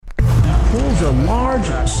pulls a large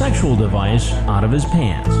sexual device out of his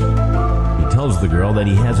pants. He tells the girl that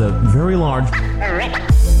he has a very large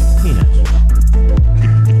penis.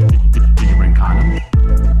 Did you bring condoms?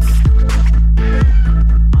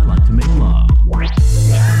 I like to make love.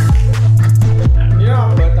 You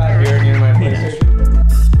don't put that here near my PlayStation.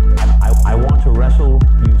 I want to wrestle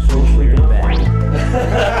you so freaking bad.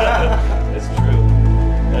 That's true.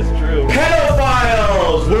 That's true.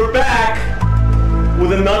 Pedophiles! We're back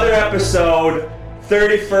with another episode,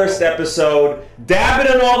 31st episode,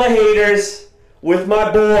 dabbing on all the haters with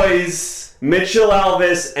my boys, Mitchell,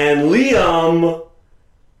 Alvis, and Liam.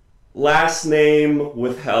 Last name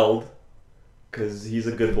withheld, because he's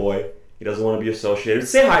a good boy. He doesn't want to be associated.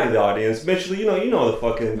 Say hi to the audience. Mitchell, you know the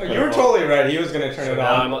fucking... You were totally right. He was going to turn it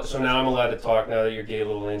on. So now I'm allowed to talk now that you're gay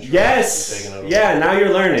little intro. Yes! Yeah, now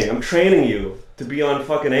you're learning. I'm training you to be on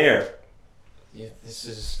fucking air. Yeah,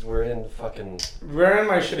 we're in fucking... We're in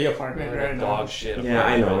my shitty apartment right now. Dog shit. Yeah,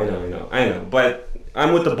 I know. But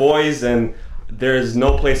I'm with the boys, and there's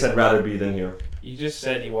no place I'd rather be than here. You just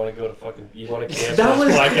said you want to go to fucking... You want to cancel That was-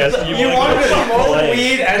 this podcast. You wanted to smoke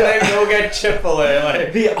weed and then go get Chick-fil-A.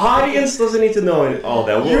 Like, The audience doesn't need to know all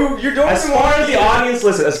that. you don't As even far want as the audience,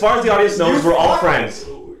 listen, as far as the audience knows, we're all friends.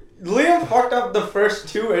 Liam fucked up the first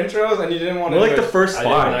two intros and you didn't want to We're do like the it. first I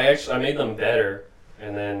five. made them better,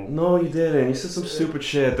 and then... No, you didn't. You said some stupid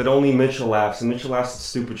shit that only Mitchell laughs, and Mitchell laughs at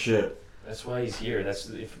stupid shit. That's why he's here.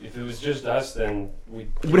 If it was just us, then we'd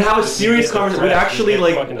have a serious conversation. We'd actually, get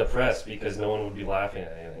like... fucking depressed because no one would be laughing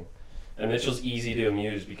at anything. And Mitchell's easy to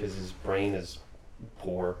amuse because his brain is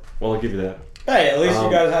poor. Well, I'll give you that. Hey, at least you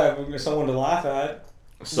guys have someone to laugh at.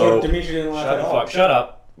 So, What, Dimitri didn't laugh at all. Shut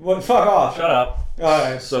up. What? Fuck off. Shut up.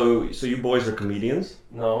 Alright. so you boys are comedians?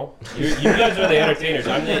 No, you guys are the entertainers.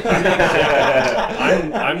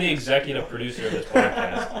 I'm the executive producer of this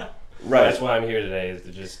podcast. Right. That's why I'm here today, is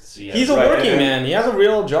to just see. He's a working man. He has a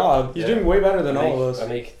real job. He's doing way better than all of us. I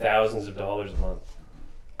make thousands of dollars a month.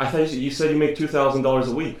 I thought you said you make $2,000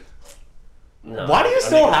 a week. No, Why do you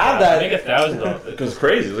still have that? I make $1,000. Because it's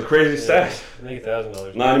crazy. It's a crazy stat. I make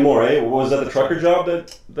 $1,000. Not anymore, eh? Was that the trucker job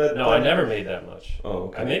that No, I never made that much. Oh,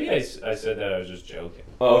 okay. Maybe I said that I was just joking.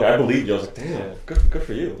 Oh, okay. I believed you. I was like, damn, Yeah. good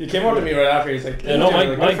for you. He came up to me right after. He's like, Yeah, no, my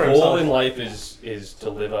good for goal himself. in life is to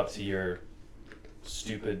live up to your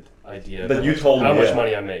stupid idea That of you told me, how much yeah.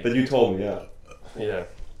 money I make. That you told me, yeah. Yeah.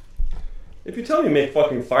 If you tell me you make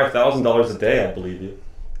fucking $5,000 a day, I believe you.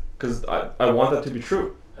 Because I want that to be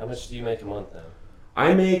true. How much do you make a month now?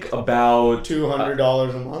 I make about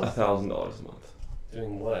 $200 a month. $1,000 a month.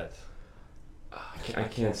 Doing what? I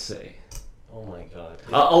can't say. Oh my god.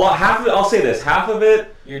 A lot. Half of it. I'll say this. Half of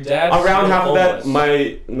it. Your dad's Around still half of that.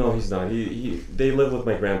 homeless. No, he's not. They live with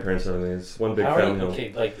my grandparents and everything. It's one big How are family you? home.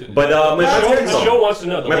 Okay, like. But my parents the home. show wants to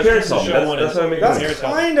know. The My parents listeners of the home. show want That's to- how I make your money. parents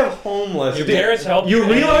That's help. kind of homeless. Your dude. parents help You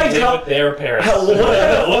and they realize live how- with their parents.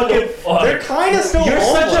 What the fuck? They're kind of still You're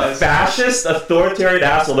homeless. such a fascist, authoritarian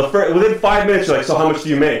asshole. Within 5 minutes, you're like, so how much do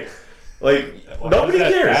you make? Like, Well, nobody how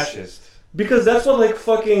is that cares. Fascist? Because that's what, like,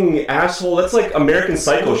 fucking asshole. That's like American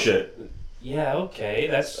Psycho shit. Yeah, okay.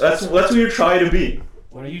 That's That's who you're trying to be.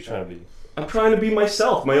 What are you trying to be? I'm trying to be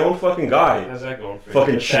myself, my own fucking guy. How's that going for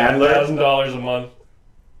Fucking you? Chandler. $1,000 a month.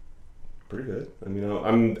 Pretty good. I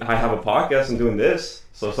mean, I have a podcast and doing this,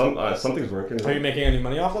 so something's working. Are you making any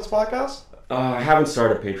money off this podcast? I haven't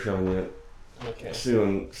started Patreon yet. Okay.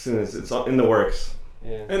 Soon it's in the works.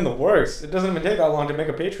 Yeah. In the works. It doesn't even take that long to make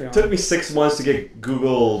a Patreon. It took me 6 months to get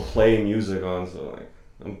Google Play Music on, so like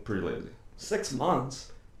I'm pretty lazy. 6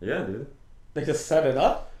 months. Yeah, dude. They just set it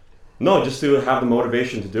up? No, just to have the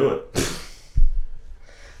motivation to do it.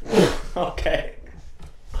 Okay.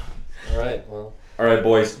 All right. Well. All right,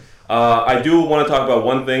 boys. I do want to talk about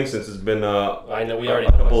one thing since it's been I know we already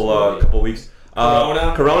a couple weeks.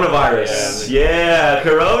 Coronavirus. Yeah,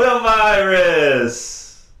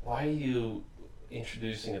 Coronavirus. Why are you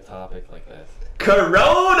introducing a topic like that?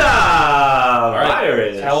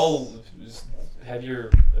 Coronavirus. Have your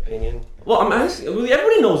opinion. Well, I'm asking.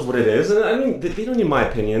 Everybody knows what it is, and I mean, they don't need my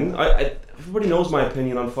opinion. Everybody knows my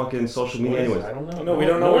opinion on fucking social media, anyways. I don't know. No, we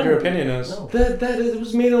don't know what your opinion is. No. That it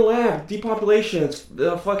was made in a lab. Depopulation. It's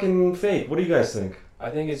fucking fake. What do you guys think? I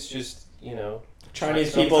think it's just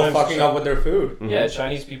Chinese people sometimes- fucking up with their food. Yeah,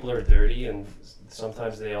 Chinese people are dirty, and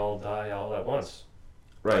sometimes they all die all at once.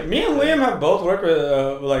 Right. Me and Liam have both worked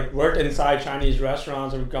worked inside Chinese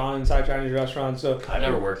restaurants or gone inside Chinese restaurants. So I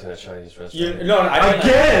never worked in a Chinese restaurant.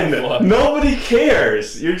 Again, nobody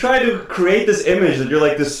cares. You're trying to create this image that you're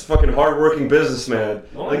like this fucking hardworking businessman.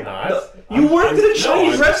 No, like, I'm not. You worked in a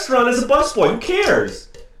Chinese I'm- restaurant as a busboy. Who cares?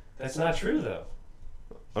 That's not true, though.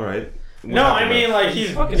 All right. No, I mean like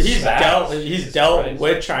he's dealt Christ.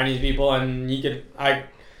 with Chinese people, and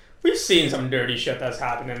we've seen some dirty shit that's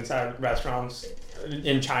happened inside restaurants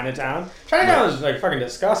in Chinatown. Chinatown is like fucking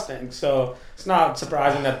disgusting, so it's not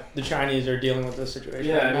surprising that the Chinese are dealing with this situation.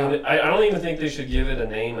 Yeah, right I mean, now. I don't even think they should give it a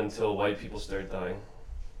name until white people start dying.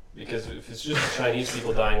 Because if it's just Chinese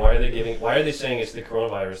people dying, why are they saying it's the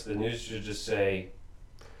coronavirus? The news should just say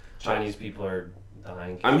Chinese people are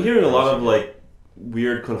dying. I'm hearing a lot of like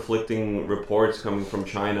weird conflicting reports coming from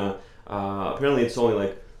China. Apparently it's only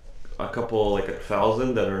like a couple, like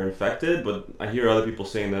 1,000 that are infected, but I hear other people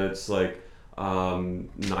saying that it's like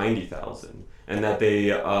 90,000, and that they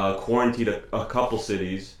quarantined a couple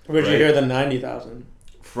cities. Where'd you hear the 90,000?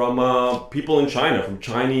 From people in China, from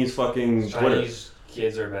Chinese fucking Twitter. Chinese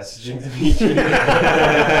kids are messaging Dimitri.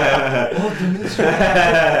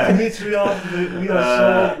 Dimitri,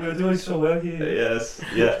 we're doing so well here. Yes,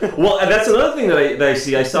 yeah. Well, and that's another thing that I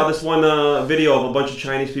see. I saw this one video of a bunch of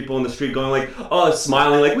Chinese people in the street going like, oh,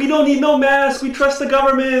 smiling, like, we don't need no mask, we trust the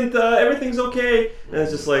government, everything's okay. And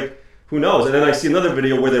it's just like, who knows? And then I see another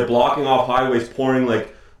video where they're blocking off highways, pouring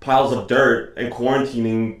like piles of dirt and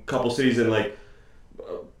quarantining a couple cities, and like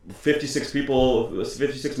 56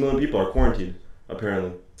 million people are quarantined,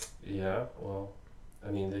 apparently. Yeah, well,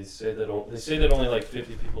 I mean, they say that only like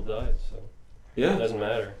 50 people died, so Yeah. it doesn't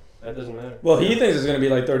matter. That doesn't matter. Well, he thinks it's gonna be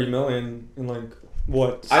like 30 million in like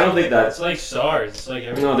what? I don't think It's that's... like SARS. It's like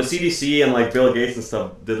everything. No, the CDC and like Bill Gates and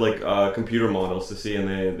stuff did like computer models to see,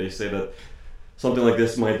 and they say that something like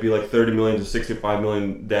this might be like 30 million to 65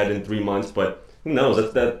 million dead in 3 months, but who knows?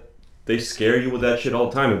 That they scare you with that shit all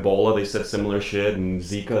the time. Ebola, they said similar shit, and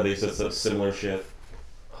Zika, they said similar shit.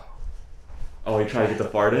 Oh, you try to get the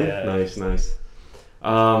fart in? Yeah. Nice.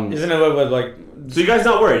 Isn't it what like? So you guys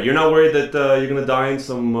not worried? You're not worried that you're gonna die in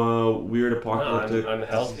some weird apocalyptic? No, I'm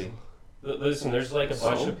healthy. Listen, there's like a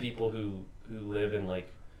bunch So? of people who live in like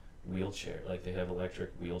wheelchair, like they have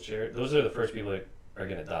electric wheelchair. Those are the first people that are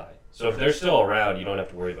gonna die. So if they're still around, you don't have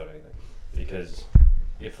to worry about anything, because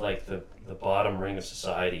if like the bottom ring of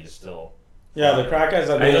society is still Yeah, the crackheads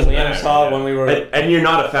that It doesn't Liam matter, saw yeah. when we were. And you're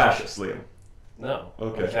not a fascist, Liam. no,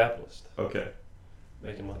 Okay. I'm a capitalist, Okay.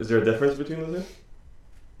 making money. Is there a difference between the two?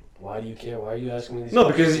 Why do you care? Why are you asking me these No,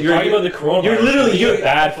 questions? because You're you're- talking about the coronavirus. you're literally- You're a you're-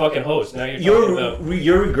 bad fucking host. Now you're talking about.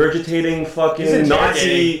 You're regurgitating fucking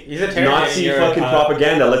Nazi your, fucking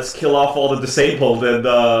propaganda. Let's kill off all the disabled and.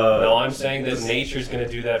 No, I'm saying that nature's gonna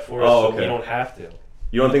do that for us, Oh, so okay. we don't have to.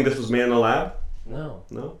 You don't think this was made in a lab? No.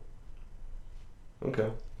 No. Okay,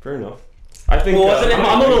 fair enough. I think Well, wasn't it-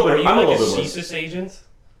 I'm a little Are bit. you I'm a like little a bit. CSIS agent?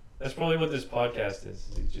 That's probably what this podcast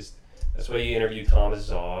is. That's why you interview Thomas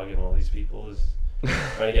Zog and all these people, is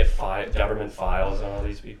trying to get government files on all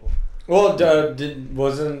these people. Well,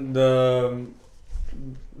 wasn't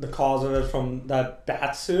the cause of it from that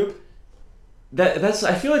bat soup? That's.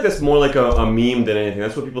 I feel like that's more like a meme than anything.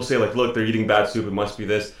 That's what people say. Like, look, they're eating bat soup. It must be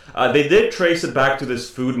this. They did trace it back to this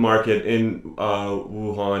food market in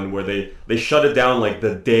Wuhan, where they shut it down like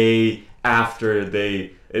the day after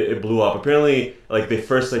it blew up. Apparently, like they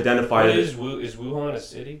first identified it. Is Wuhan a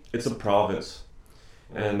city? It's a province,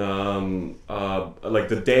 and like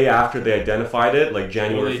the day after they identified it, like What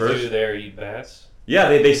January do they 1st. do there? Eat bats? Yeah,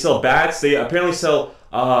 they sell bats. They apparently sell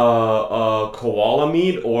koala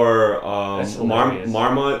meat or That's hilarious.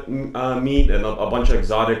 marmot meat and a bunch of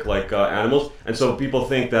exotic like animals. And so people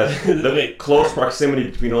think that the Wait. close proximity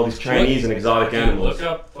between all these Chinese and exotic Dude, animals. Look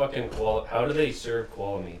up fucking koala. How do they serve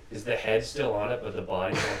koala meat? Is the head still on it, but the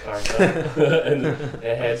body's all carved up? And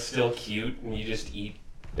the head's still cute, and you just eat?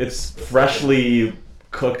 It's freshly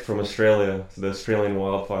cooked from Australia, the Australian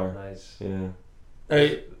wildfire. Nice. Yeah.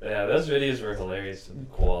 Hey, Yeah, those videos were hilarious. The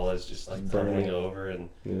koalas just like Burning. turning over and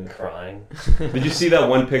Yeah. crying. Did you see that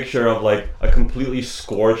one picture of like a completely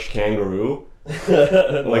scorched kangaroo?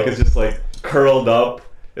 Like it's just like curled up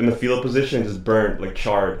in the fetal position, just burnt, like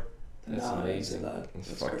charred. That's nah, I didn't amazing. see that. It's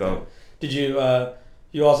That's fucked crazy. up. Did you?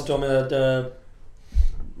 You also told me that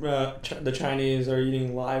the Chinese are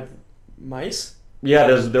eating live mice. Yeah,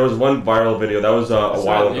 there was one viral video that was a That's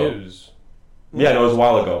while not ago. news. Yeah, no, it was a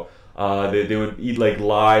while ago. They would eat like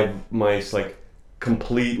live mice, like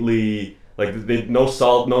completely, like they no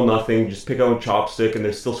salt, no nothing, just pick out a chopstick and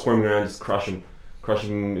they're still squirming around, just crush them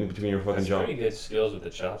in between your fucking That's jaw. pretty good skills with the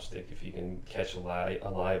chopstick if you can catch a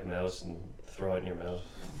live mouse and throw it in your mouth.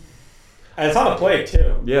 And it's on a plate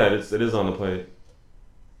too. Yeah, it is on the plate.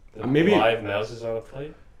 The Maybe- live mouse is on a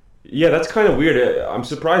plate? Yeah, that's kind of weird. I'm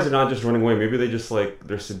surprised they're not just running away. Maybe they just like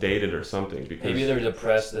they're sedated or something. Because Maybe they're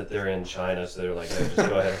depressed that they're in China, so they're like, hey, just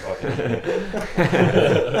go ahead and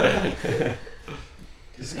fucking.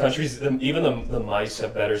 These countries, even the mice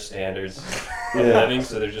have better standards. living,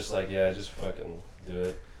 so they're just like, yeah, just fucking do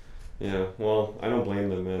it. Yeah, well, I don't blame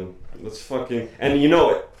them, man. Let's fucking... And you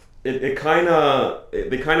know, they kind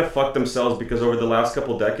of fucked themselves because over the last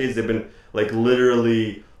couple decades, they've been, like,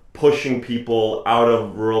 literally pushing people out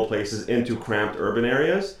of rural places into cramped urban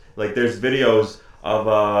areas. Like, there's videos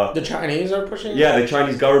of... the Chinese are pushing Yeah, the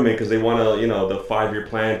Chinese government, because they want to, you know, the 5-year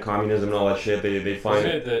plan, communism and all that shit, they find...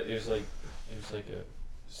 It was like a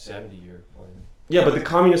 70-year plan. Yeah, but the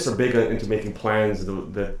communists are big into making plans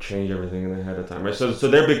that change everything ahead of time, right? So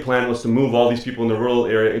their big plan was to move all these people in the rural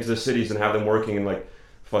area into the cities and have them working in, like,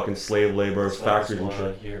 fucking slave labor, factories and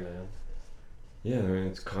shit. Here, man. Yeah, I mean,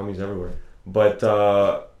 it's commies everywhere. But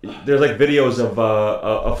there's, like, videos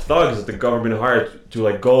of thugs that the government hired to,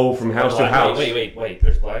 like, go from house to house. Wait.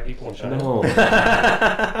 There's black people in China? No.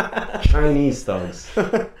 Chinese thugs.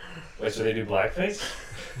 Wait, so they do blackface?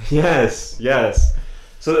 Yes.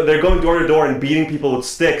 So they're going door to door and beating people with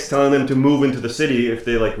sticks, telling them to move into the city if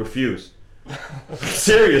they, like, refuse.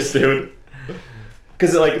 Serious, dude.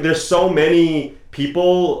 Because, like, there's so many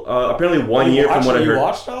people. Apparently, 1 year from what I heard. You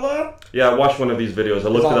watched all that? Yeah, I watched one of these videos. I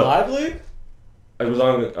looked it up. Live League? It was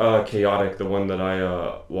on Chaotic, the one that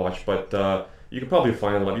I watched, but you could probably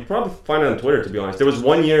find it. You could probably find it on Twitter, to be honest. There was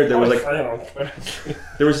 1 year. There was like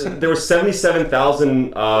there was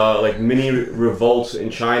 77,000 like mini revolts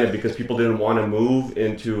in China because people didn't want to move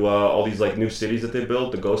into all these like new cities that they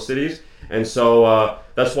built, the ghost cities, and so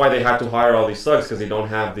that's why they had to hire all these thugs because they don't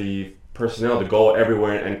have the personnel to go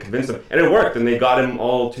everywhere and convince them. And it worked, and they got them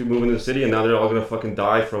all to move into the city, and now they're all gonna fucking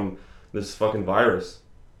die from this fucking virus.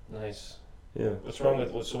 Nice. Yeah. What's wrong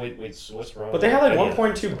with... So what's wrong? But they have like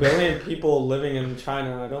 1.2 billion people living in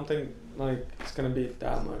China. I don't think like it's gonna be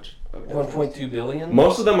that much. 1.2 billion?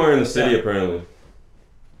 Most of them are in the city, apparently.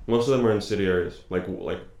 Most of them are in city areas, like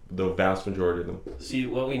the vast majority of them. See,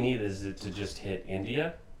 what we need is to just hit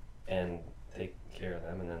India and take care of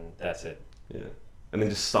them, and then that's it. Yeah. And then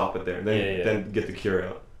just stop it there. Then get the cure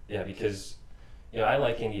out. Yeah, because I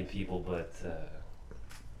like Indian people, but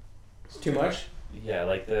it's too much. Yeah,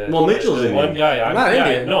 like the Mitchell's Indian. One guy. I'm not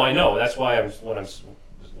Indian. No, I know. That's why I'm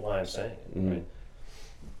saying it. Mm-hmm. Right?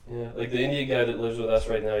 Yeah, like the Indian guy that lives with us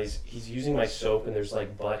right now. He's using my soap, and there's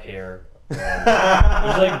like butt hair. He's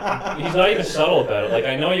not even subtle about it. Like,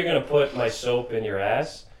 I know you're gonna put my soap in your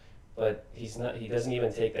ass, but he's not. He doesn't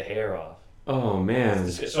even take the hair off. Oh man.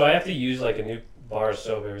 So I have to use like a new bar of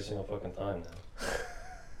soap every single fucking time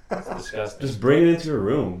now. It's disgusting. Just bring it into your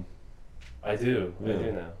room. I do. Yeah. I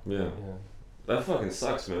do now. Yeah. That fucking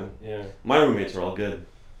sucks, man. Yeah. My roommates are all good.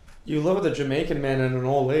 You live with a Jamaican man and an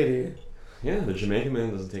old lady. Yeah, the Jamaican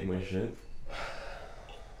man doesn't take my shit.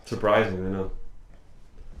 Surprising, I know.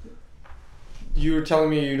 You were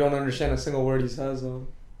telling me you don't understand a single word he says, though.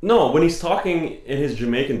 No, when he's talking in his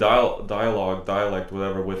Jamaican dialect,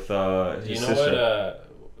 whatever, with his sister. You know what?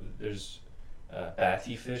 There's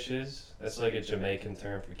batty fish is. That's like a Jamaican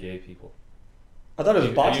term for gay people. I thought it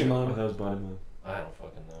was I Batiman. thought it was body man. I don't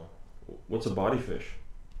fucking know. What's a body fish?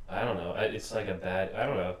 I don't know. It's like a bad. I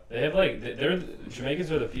don't know. They have like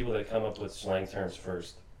Jamaicans are the people that come up with slang terms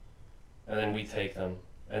first, and then we take them,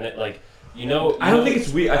 and it like I don't think it's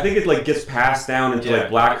weird. I think it like gets passed down into like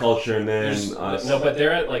black culture and then us. No, but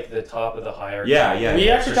they're at like the top of the hierarchy. Yeah. We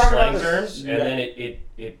actually talk slang about terms, this. and then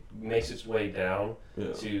it makes its way down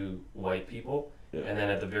Yeah. to white people, and then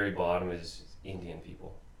at the very bottom is Indian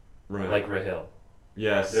people, Right. like Rahil.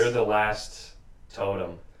 Yes. They're the last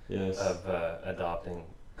totem Yes. of adopting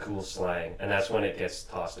cool slang, and that's when it gets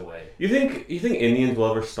tossed away. You think Indians will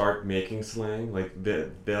ever start making slang? Like they're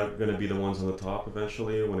gonna be the ones on the top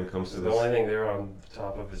eventually when it comes to The this. only thing they're on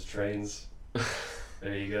top of is trains.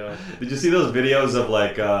 There you go. Did you see those videos of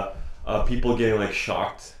like people getting like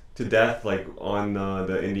shocked to death like on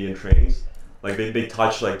the Indian trains? Like they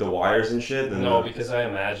touch like the wires and shit. And No, because I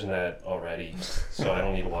imagine that already, so I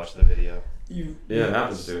don't need to watch the video. Yeah, it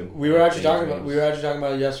happens, dude. We were actually talking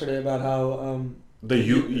about it yesterday about how The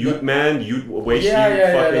Ute waste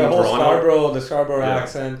yeah, fucking the whole Toronto. Scarborough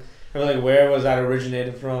accent. Or like where was that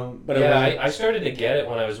originated from? But I started to get it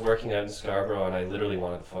when I was working out in Scarborough, and I literally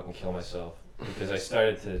wanted to fucking kill myself because I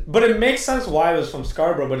started to. But it makes sense why it was from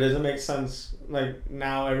Scarborough, but it doesn't make sense like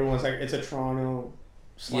now everyone's like it's a Toronto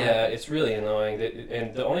slang. Yeah, it's really annoying.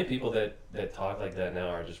 And the only people that talk like that now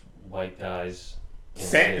are just white guys.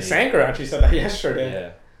 Sanker actually said that yesterday.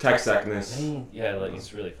 Yeah. Texacness. Yeah, like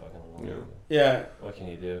it's really fucking annoying. Yeah. What can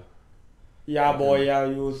you do? Yeah, boy, yeah,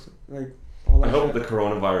 you was like all that I hope shit. the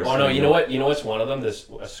coronavirus. Oh no, you know what? You know what's one of them? This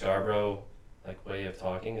a Scarborough like way of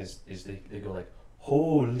talking is they go like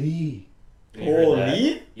holy. Have you heard that?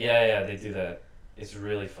 Holy? Yeah, they do that. It's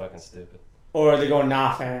really fucking stupid. Or they go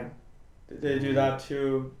nah fan. They do that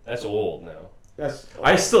too. That's old now.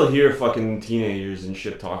 I still hear fucking teenagers and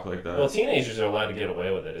shit talk like that. Well, teenagers are allowed to get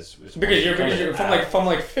away with it. It's because you're from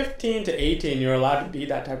like 15 to 18, you're allowed to be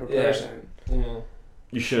that type of person. Yeah.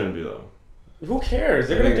 You shouldn't be though. Who cares?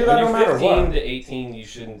 They're gonna do that no matter what. 15 to 18, you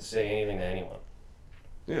shouldn't say anything to anyone.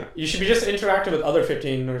 Yeah. You should be just interacting with other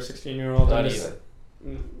 15 or 16-year-olds. Not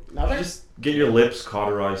even. Nothing? Just get your lips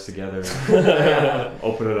cauterized together.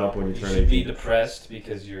 Open it up when you You turn should 18. be depressed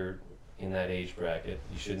because you're in that age bracket.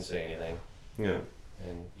 You shouldn't say anything. Yeah.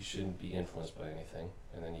 And you shouldn't be influenced by anything.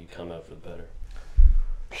 And then you come out for the better.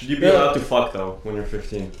 Should you be allowed to fuck though when you're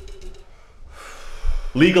 15?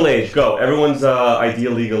 Legal age, go. Everyone's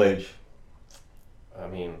ideal legal age. I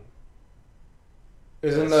mean,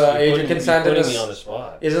 Isn't the age of consent in me on the this?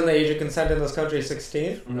 spot. Isn't the age of consent in this country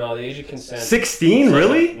 16? No, the age of consent. 16, it's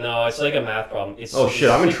really? Like no, it's like a math problem. It's, Oh shit,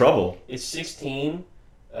 I'm in trouble. It's 16.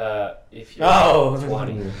 If you're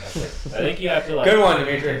 20, I think you have to like. Good one,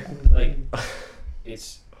 Dimitri. Like,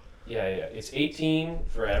 it's it's 18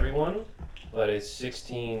 for everyone, but it's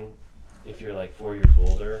 16 if you're like 4 years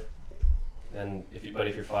older. Then if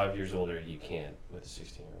you're 5 years older, you can't with a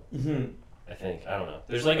 16-year-old. Mm-hmm. I think I don't know.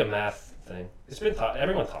 There's like a math thing. It's been taught.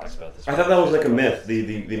 Everyone talks about this. I thought that was like a myth,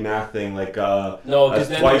 the math thing, like no, because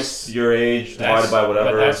twice your age divided by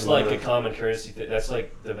whatever. But that's like a common courtesy thing. That's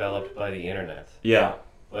like developed by the internet. Yeah.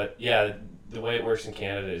 But yeah, the way it works in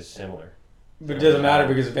Canada is similar. But it doesn't matter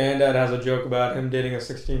because Van Dad has a joke about him dating a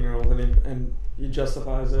 16-year-old and he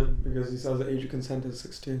justifies it because he says the age of consent is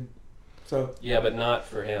 16. So yeah, but not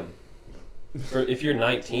for him. For if you're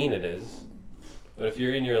 19, it is. But if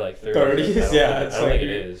you're in your like 30s, yeah, it's I don't like think it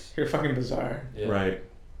is. You're fucking bizarre. Yeah. Right.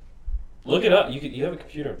 Look it up. You have a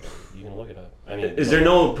computer. You can look it up. I mean, Is there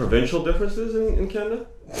no provincial differences in Canada?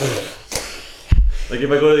 Like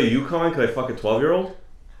if I go to the Yukon, could I fuck a 12-year-old?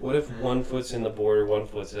 What if one foot's in the border, one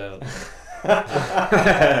foot's out?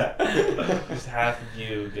 Just half of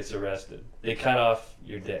you gets arrested. They cut off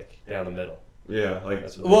your dick down the middle. Yeah, like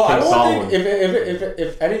That's what Well, I King don't Solomon. think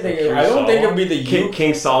if anything, King I don't think it would be Solomon? the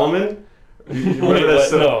King Solomon. Wait,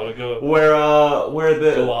 what? No, go Where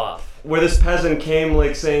off. where this peasant came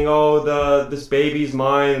like saying, "Oh, this baby's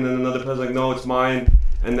mine," and then another peasant like, "No, it's mine."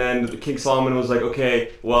 And then King Solomon was like,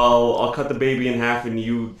 "Okay, well, I'll cut the baby in half, and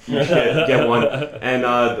you get one." And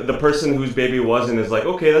the person whose baby it wasn't is like,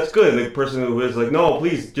 "Okay, that's good." And the person who is like, "No,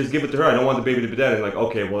 please, just give it to her. I don't want the baby to be dead." And like,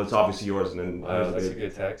 "Okay, well, it's obviously yours." And then Wow, that's a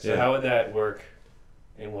good text. So Yeah. how would that work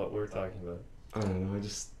in what we're talking about? I don't know. I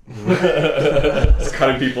just just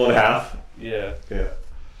cutting people in half. Yeah. Yeah.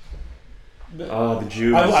 The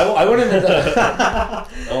Jews. I wouldn't.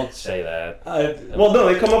 Don't say that. Well,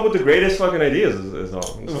 no, they come up with the greatest fucking ideas. Is all.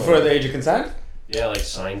 For the age of consent? Yeah, like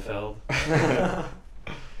Seinfeld.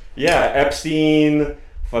 Yeah, Epstein,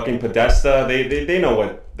 fucking Podesta. They know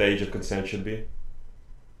what the age of consent should be.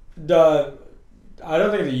 I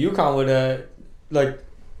don't think the Yukon would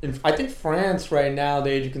I think France right now the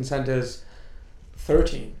age of consent is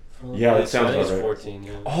 13. Yeah, that sounds about right. 14.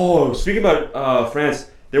 Yeah. Oh, speaking about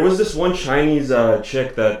France, there was this one Chinese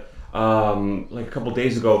chick that like a couple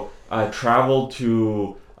days ago traveled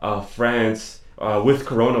to France with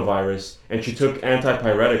coronavirus, and she took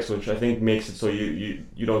antipyretics, which I think makes it so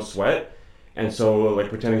you don't sweat, and so like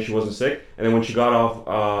pretending she wasn't sick. And then when she got off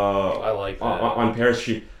I like that. on Paris,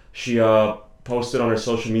 she posted on her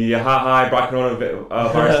social media, "Ha, I brought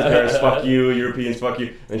coronavirus to Paris. Fuck you, Europeans. Fuck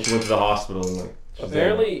you." And she went to the hospital and like.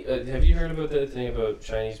 Apparently, have you heard about the thing about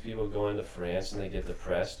Chinese people going to France and they get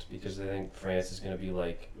depressed because they think France is going to be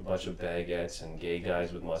like a bunch of baguettes and gay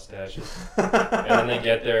guys with mustaches? And then they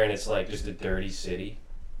get there and it's like just a dirty city.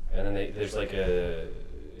 And then there's like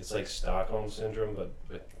it's like Stockholm syndrome,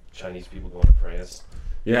 but Chinese people going to France.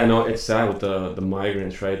 Yeah, no, it's sad with the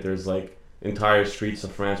migrants, right? There's like entire streets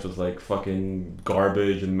of France with like fucking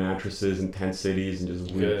garbage and mattresses and tent cities and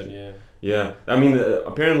just weird. Good, yeah. Yeah, I mean,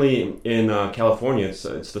 apparently in California, it's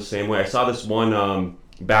the same way. I saw this one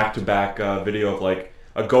back-to-back video of like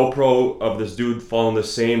a GoPro of this dude following the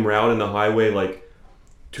same route in the highway like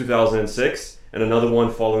 2006, and another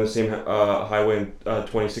one following the same highway in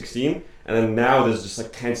 2016. And then now there's just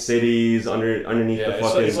like tent cities underneath the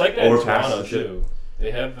fucking it's like that in overpasses Toronto and shit. too.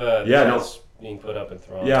 They have being put up in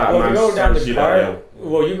Toronto. Yeah, Well, if I'm you go down starting to the see that, Gardner,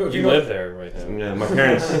 well, you live there right now. Yeah, my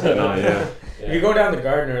parents. No, yeah. If you go down the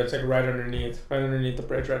Gardner, it's like right underneath the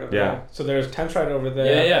bridge right over there. So there's tents right over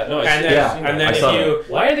there. Yeah. No, And then if you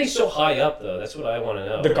why are they so high up though? That's what I want to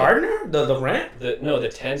know. the Gardner, the ramp.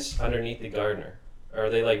 The tents underneath the Gardner.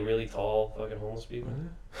 Are they like really tall fucking homeless people?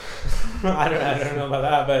 I don't know about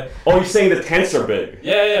that, but Oh, you're saying the tents are big?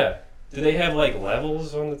 Yeah. Do they have like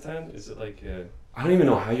levels on the tent? Is it like? I don't even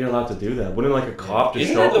know how you're allowed to do that. Wouldn't like a cop just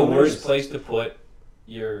Isn't show that up the on worst this? place to put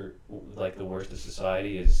you're like the worst of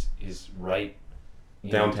society is right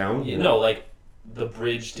Downtown? like the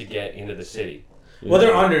bridge to get into the city. Well,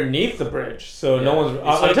 they're underneath the bridge, so no one's.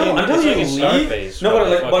 Until you leave.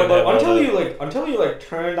 No, but until you like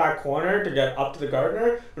turn that corner to get up to the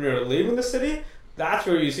Gardner, when you're leaving the city, that's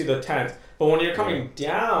where you see the tents. But when you're coming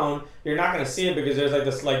down, you're not gonna see it because there's like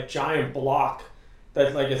this like giant block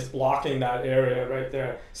that like is blocking that area right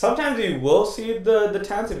there. Sometimes you will see the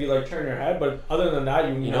tents if you like turn your head, but other than that,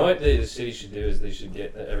 you know what the city should do is they should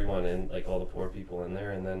get everyone in, like all the poor people in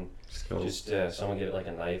there, and then just someone get like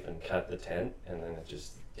a knife and cut the tent, and then it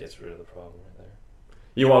just gets rid of the problem right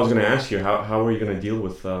there. I was going to ask you, how are you going to deal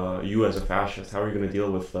with you as a fascist? How are you going to deal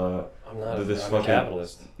with I'm a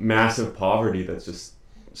capitalist. Massive poverty that's just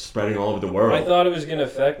spreading all over the world? I thought it was going to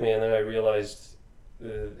affect me, and then I realized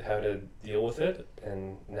how to deal with it,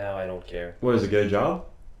 and now I don't care. What is it? Get a job?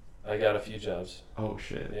 I got a few jobs. Oh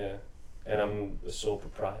shit. Yeah, and I'm a sole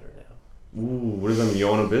proprietor now. Ooh, what does that mean? You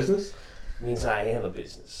own a business? It means I am a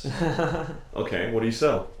business. Okay, what do you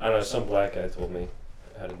sell? I don't know. Some black guy told me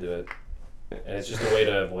how to do it, and it's just a way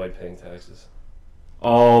to avoid paying taxes.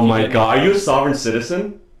 Oh my god, are you a sovereign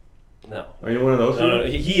citizen? No. Are you one of those? No,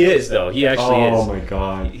 he is though. He actually is. Oh my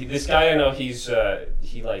god. This guy I know, he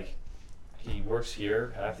works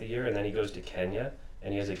here half the year, and then he goes to Kenya,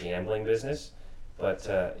 and he has a gambling business, but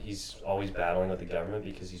he's always battling with the government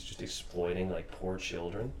because he's just exploiting like poor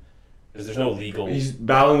children, because there's no legal. He's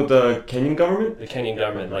battling with the Kenyan government. The Kenyan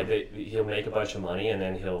government, like he'll make a bunch of money, and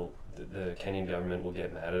then the Kenyan government will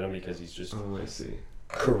get mad at him because he's just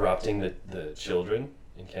corrupting the children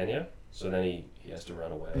in Kenya. So then he has to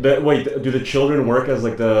run away. Wait, do the children work as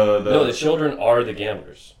like the? No, the children are the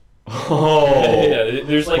gamblers. Oh. Yeah,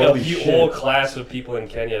 there's like a whole class of people in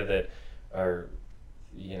Kenya that are,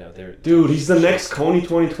 they're... Dude, he's the next Coney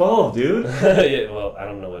 2012, dude. Yeah, well, I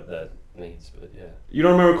don't know what that means, but yeah. You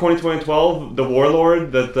don't remember Coney 2012, the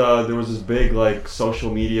warlord, that there was this big, like,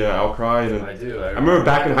 social media outcry? And I do. I remember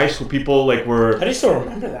back in high school, people, like, were... How do you still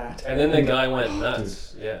remember that? And then the guy went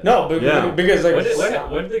nuts. Yeah. No, because, like...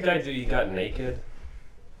 What did the guy do? He got naked?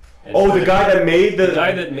 And the guy that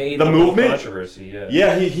made the movement controversy.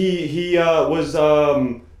 Yeah, he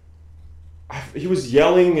was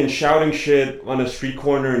yelling and shouting shit on a street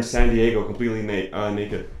corner in San Diego, completely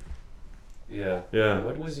naked. Yeah. Yeah.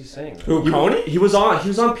 What was he saying? Who, Coney? He was on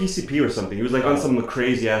PCP or something. He was like on some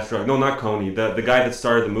crazy ass drug. No, not Coney. The guy that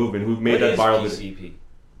started the movement, who made that viral. PCP?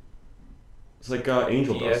 It's like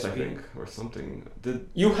Angel Dust, I think, or something.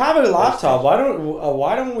 You have a laptop.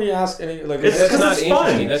 Why don't we ask any like? It's because it's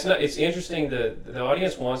fun. That's not. It's interesting. The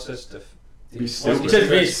audience wants us to be stupid.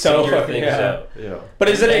 Just be so figure things out. Yeah. But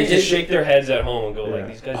is it just shake their heads at home and go like,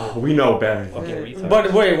 these guys? Oh, we know better. Fucking retards.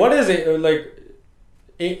 But wait, what is it like?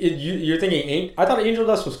 You're thinking? I thought Angel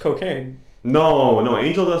Dust was cocaine. No,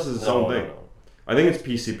 Angel Dust is its own thing. I think it's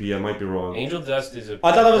PCP. I might be wrong. Angel Dust is a.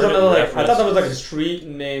 I thought that was another like. I thought that was like a street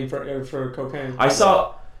name for cocaine. I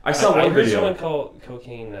saw one video. I heard video. someone call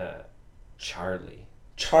cocaine Charlie.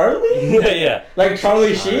 Charlie? Yeah. Like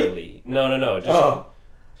Charlie Sheen? No.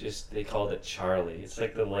 Just they called it Charlie. It's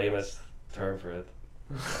like the lamest term for it.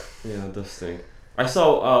 Yeah, it does stink. I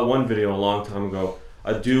saw one video a long time ago.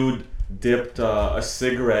 A dude dipped a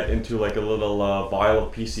cigarette into like a little vial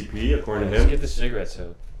of PCP, according to him. Let's get the cigarettes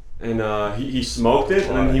out. And he smoked it,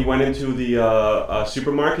 and then he went into the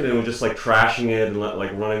supermarket and was just like trashing it and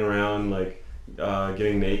like running around like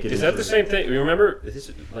getting naked. Is that the same thing? Remember this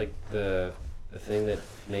is like the thing that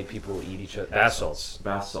made people eat each other? Bath salts.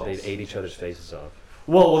 They ate each other's faces off.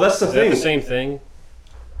 Well, that's the thing. Is that the same thing?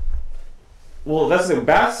 Well, that's the thing.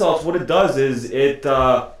 Bath salts. What it does is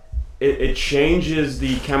it changes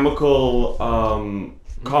the chemical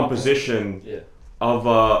composition. Yeah. Of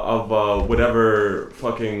whatever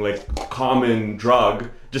fucking like common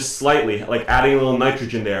drug, just slightly, like adding a little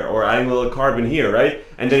nitrogen there or adding a little carbon here, right?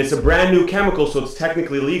 And then it's a brand new chemical, so it's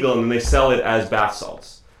technically legal, and then they sell it as bath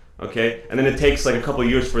salts, okay? And then it takes like a couple of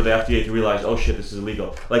years for the FDA to realize, oh shit, this is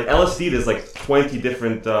illegal. Like LSD, there's like 20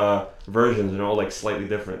 different versions, and all like slightly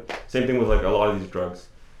different. Same thing with like a lot of these drugs.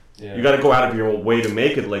 Yeah. You got to go out of your way to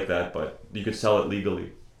make it like that, but you could sell it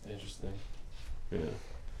legally. Interesting. Yeah.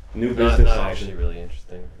 New business not actually really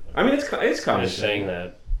interesting. I mean, it's kind of just saying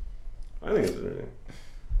that. I think it's interesting.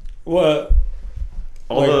 What?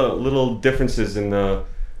 All the little differences in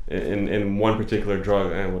one particular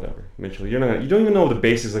drug and whatever. Mitchell, you don't even know the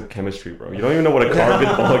basics of chemistry, bro. You don't even know what a carbon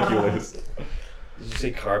molecule is. Did you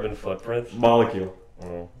say carbon footprint? Molecule.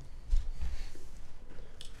 Oh.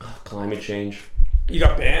 Climate change. You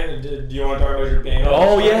got banned. Do you want to talk about your ban?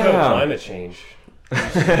 Oh yeah. Climate change.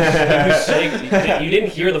 You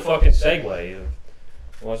didn't hear the fucking segue.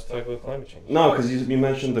 wants to talk about climate change. No, because you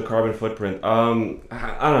mentioned the carbon footprint. I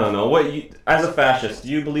don't know. As a fascist, do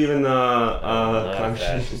you believe in I'm climate not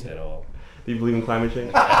change? fascist at all. Do you believe in climate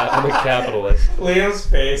change? I'm a capitalist. Liam's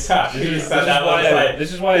face after he said that was like,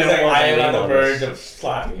 This is why I he's don't like, want I to am lean on the on verge this. of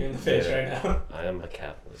slapping you in the face right now. I am a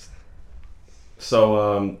capitalist.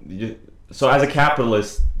 So, so as a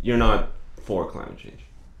capitalist, you're not for climate change.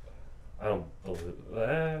 I don't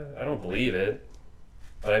believe it.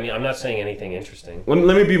 But I mean, I'm not saying anything interesting.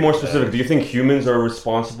 Let me be more specific. Do you think humans are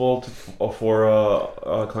responsible for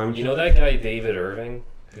climate change? You know that guy David Irving,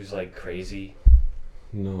 who's like crazy?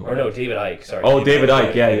 No. Or no, David Icke. Sorry. Oh, David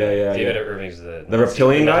Icke. Yeah. David Irving's the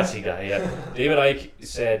reptilian guy? Nazi guy. Yeah. David Icke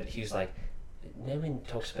said he was like, no one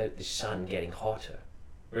talks about the sun getting hotter.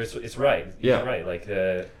 Or it's right. He's Yeah. right. Like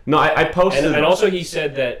No, I posted. and also he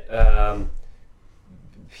said that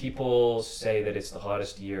people say that it's the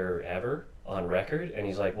hottest year ever on record, and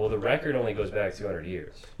he's like, well, the record only goes back 200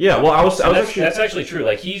 years. Yeah. Well, That's actually true.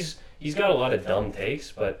 Like he's got a lot of dumb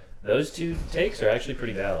takes, but those two takes are actually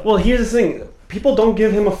pretty valid. Well, here's the thing. People don't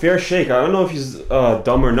give him a fair shake. I don't know if he's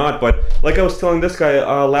dumb or not, but like I was telling this guy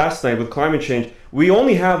last night with climate change, we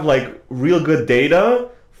only have like real good data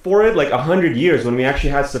for it, like 100 years when we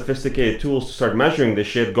actually had sophisticated tools to start measuring this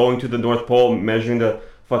shit, going to the North Pole, measuring the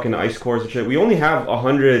fucking ice cores and shit. We only have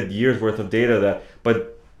 100 years worth of data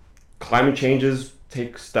but climate changes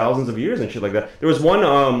takes thousands of years and shit like that. There was one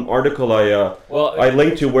article I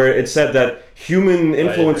linked to where it said that human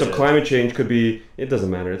influence of climate change could be, it doesn't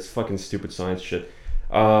matter, it's fucking stupid science shit,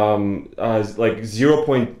 like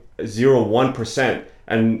 0.01%,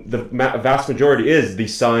 and the vast majority is the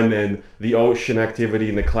sun and the ocean activity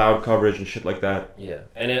and the cloud coverage and shit like that. Yeah,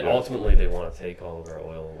 and ultimately they want to take all of our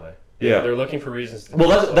oil away. Yeah, they're looking for reasons to.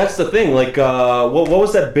 Well, that's the thing. Like, what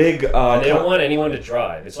was that big? And they don't want anyone to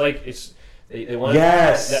drive. It's like they want.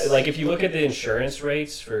 Yes. Like if you look at the insurance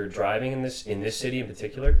rates for driving in this city in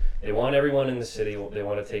particular, they want everyone in the city. They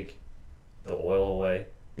want to take the oil away,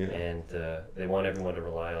 and they want everyone to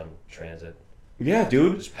rely on transit. Yeah,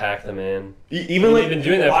 dude. Just pack them in. Even like they've been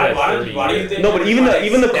doing that for like 30 why do you years. think No, but even the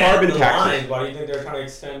carbon taxes. Why do you think they're trying to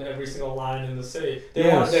extend every single line in the city? They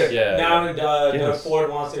Yes. want now Yes. Ford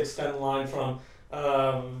wants to extend the line from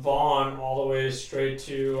Vaughan all the way straight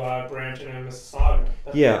to Brampton and Mississauga.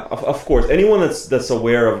 Yeah, of course. Anyone that's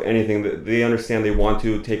aware of anything, they understand they want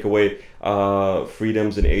to take away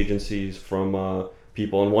freedoms and agencies from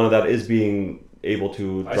people, and one of that is being able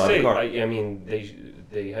to drive a car. I mean,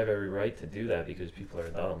 they have every right to do that because people are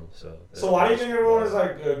dumb. So why do you think everyone is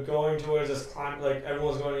like going towards this climate? Like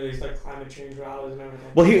everyone's going to these like climate change rallies and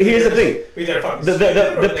everything. Well, here's the thing: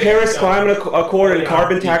 the Paris Climate Accord and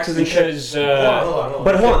carbon taxes and shit. Hold on.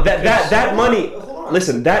 But hold on, that money.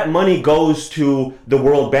 Listen, that money goes to the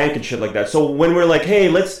World Bank and shit like that. So when we're like, hey,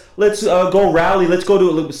 let's go rally,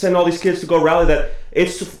 send all these kids to go rally, that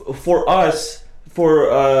it's for us, for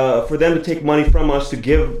them to take money from us to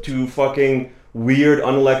give to fucking weird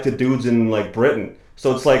unelected dudes in like Britain.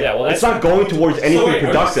 So it's like, it's not going towards anything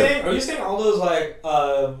productive. Are you saying all those like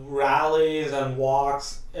rallies and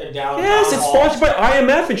walks downtown? Yes, it's sponsored by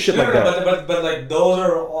IMF and shit like that. But like those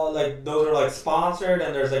are like sponsored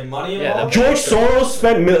and there's like money involved. George Soros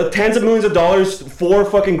spent tens of millions of dollars for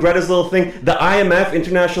fucking Greta's little thing. The IMF,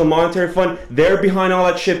 International Monetary Fund, they're behind all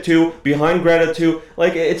that shit too. Behind Greta too.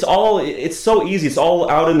 Like it's so easy. It's all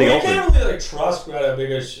out in the open. You can't really like trust Greta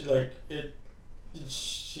because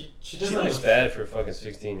she She looks bad for a fucking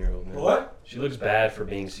 16-year-old. Man. What? She looks bad for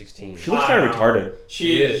being 16. She looks kind of retarded.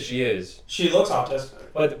 She is. She looks autistic.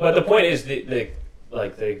 But the point is the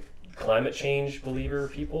climate change believer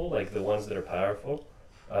people, like the ones that are powerful,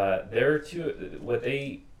 what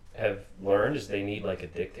they have learned is they need like a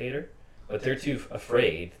dictator, but they're too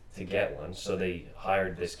afraid to get one, so they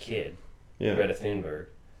hired this kid, Greta Thunberg,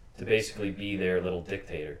 to basically be their little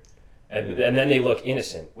dictator. And then they look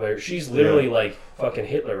innocent, where she's literally like fucking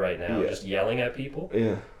Hitler right now, just yelling at people.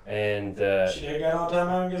 Yeah. And she didn't get on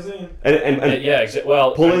Time Magazine. And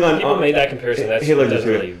well, pulling on people made that comparison. Hitler doesn't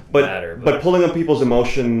really matter. But pulling on people's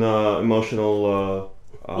emotional.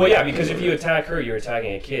 Well, yeah, because if you attack her, you're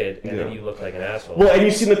attacking a kid, and then you look like an asshole. Well, and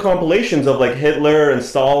you've seen the compilations of like Hitler and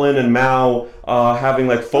Stalin and Mao having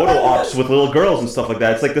like photo ops with little girls and stuff like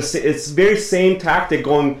that. It's like it's very same tactic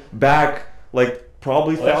going back like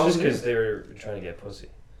probably thousands. That's just because they were trying to get pussy.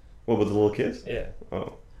 What, with the little kids? Yeah.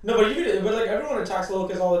 Oh. No, but like everyone attacks little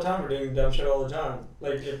kids all the time for doing dumb shit all the time.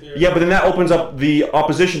 Like if you're but then that opens up the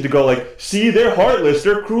opposition to go like, see, they're heartless,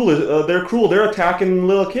 they're cruel, they're attacking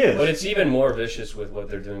little kids. But it's even more vicious with what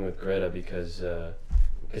they're doing with Greta because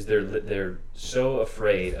they're so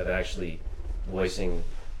afraid of actually voicing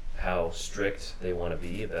how strict they want to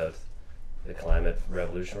be about the climate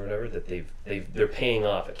revolution or whatever, that they're paying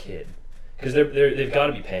off a kid. Because they've got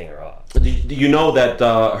to be paying her off. Do you know that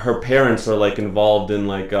her parents are like involved in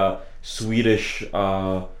like Swedish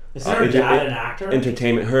Is her dad an actor?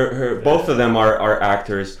 Entertainment. Her both of them are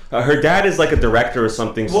actors. Her dad is like a director or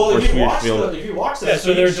something. Well, for if you Swedish watch the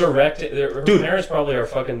so they're directing. Her Dude. parents probably are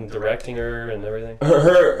fucking directing her and everything.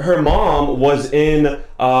 Her mom was in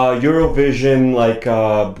Eurovision like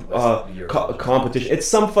competition. It's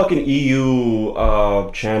some fucking EU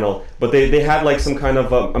channel, but they had like some kind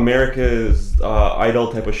of America's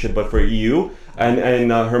Idol type of shit, but for EU.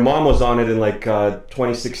 And her mom was on it in like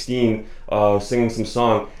 2016, singing some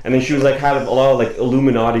song, and then she was like had a lot of like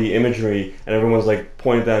Illuminati imagery, and everyone was like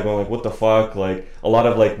pointing at that, going like, "What the fuck?" Like a lot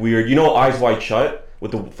of like weird, Eyes Wide Shut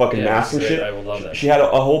with the fucking mask and shit. I would love that. She had a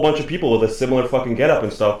whole bunch of people with a similar fucking getup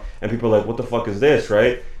and stuff, and people were like, "What the fuck is this?"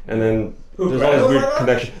 Right? And then there's all this weird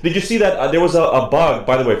connection. Did you see that there was a bug?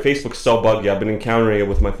 By the way, Facebook's so buggy. I've been encountering it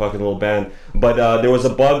with my fucking little band, but there was a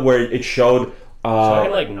bug where it showed.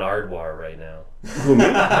 Talking like Nardwar right now. Who, me?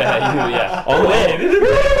 Yeah. Oh,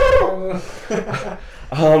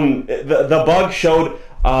 the bug showed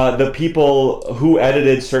the people who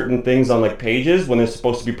edited certain things on like pages when they're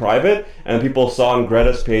supposed to be private, and people saw on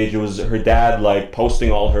Greta's page it was her dad like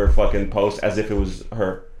posting all her fucking posts as if it was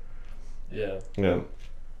her. Yeah. Yeah. Well,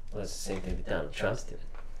 that's the same thing that Donald Trump's doing.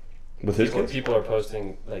 With his kids? People are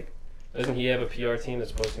posting like, doesn't he have a PR team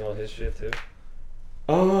that's posting all his shit too?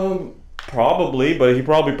 Probably, but he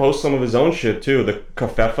probably posts some of his own shit too. The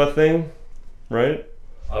Kafefa thing, right?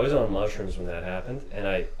 I was on mushrooms when that happened, and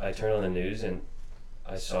I turned on the news and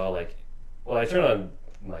I saw I turned on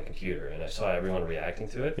my computer and I saw everyone reacting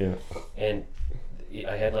to it. Yeah. And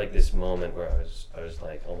I had like this moment where I was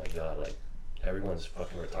like, oh my god, like everyone's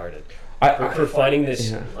fucking retarded for finding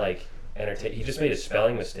this like entertaining. He just made a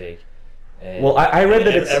spelling mistake. And, I read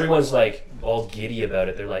that everyone's like all giddy about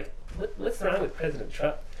it. They're like, what's wrong with President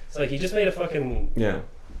Trump? It's like he just made a fucking... Yeah.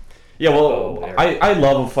 Yeah, well, I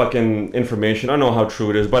love fucking information. I don't know how true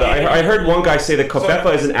it is, but I heard one guy say that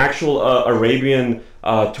kafefa is an actual Arabian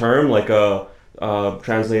term, like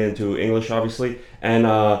translated into English, obviously,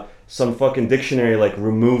 and some fucking dictionary like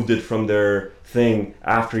removed it from their thing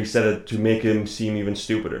after he said it to make him seem even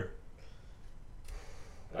stupider.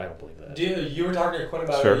 I don't believe that. Dude, you were talking to Quinn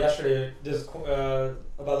about it yesterday, just about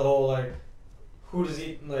the whole like, who does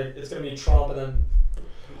he like? It's gonna be Trump, and then.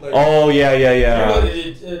 Like, oh yeah.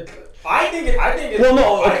 I think it's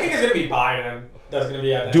gonna be Biden. That's gonna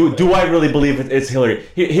be at that. Do I really believe it's Hillary?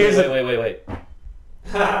 Here's wait.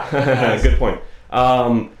 Good point.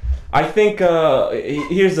 I think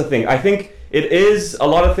here's the thing. I think it is a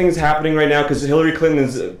lot of things happening right now because Hillary Clinton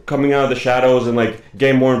is coming out of the shadows and like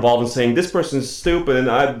getting more involved and saying this person's stupid and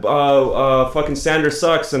fucking Sanders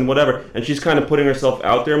sucks and whatever, and she's kind of putting herself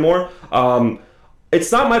out there more. It's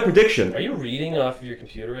not my prediction. Are you reading off of your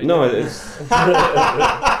computer right now? No, it's...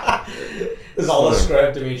 It's all a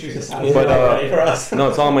script. Dimitri just has it ready for us. No,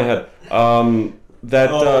 it's all in my head.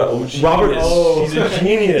 Robert... he's a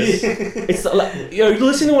genius. It's you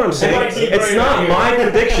listen to what I'm saying. It's not my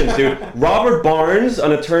predictions, dude. Robert Barnes,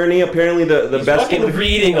 an attorney, apparently the best... He's fucking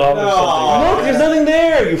reading off of something. Look, there's nothing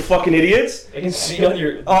there, you fucking idiots. I can see on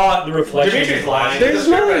your... the reflection. Dimitri's lying. There's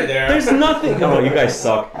nothing. Right there. There's nothing. Oh, you guys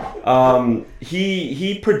suck.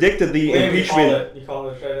 He predicted the impeachment. You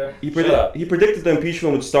called it right there. He predicted the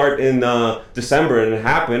impeachment would start in December, and it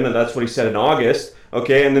happened, and that's what he said in August.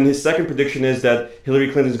 Okay, and then his second prediction is that Hillary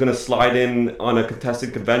Clinton is going to slide in on a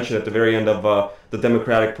contested convention at the very end of the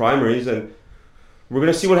Democratic primaries, and we're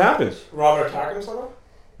going to see what happens. Robert attacked him somehow?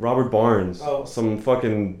 Robert Barnes, Oh. some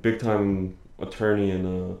fucking big-time attorney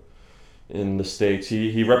in the States.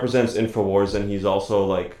 He represents InfoWars, and he's also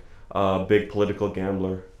like a big political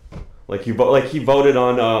gambler. He voted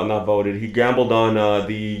on he gambled on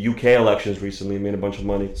the UK elections recently and made a bunch of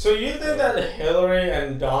money. So you think that Hillary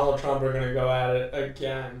and Donald Trump are gonna go at it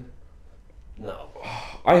again? No.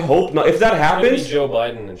 I hope not. If that happens, it's gonna be Joe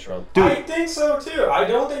Biden and Trump. Dude. I think so too. I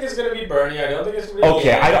don't think it's gonna be Bernie. I don't think it's gonna be.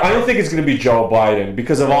 Okay, I don't think it's gonna be Joe Biden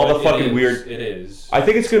because of all the fucking weird. It is. I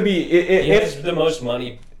think it's gonna be if the most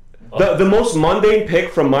money. The most mundane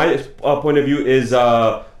pick from my point of view is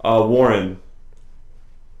Warren.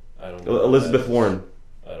 I don't know. Elizabeth Warren.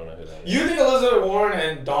 I don't know who that is. You think Elizabeth Warren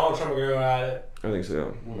and Donald Trump are going to go at it? I think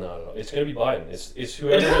so. No. It's going to be Biden. It's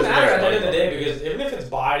whoever. It doesn't matter at the end of the day because even if it's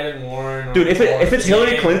Biden, Warren, dude, if it's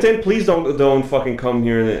Hillary Clinton, please don't fucking come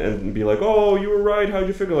here and be like, oh, you were right. How'd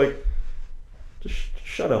you figure? Like, just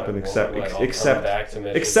shut up and accept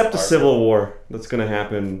the civil war that's going to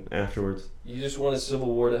happen afterwards. You just want a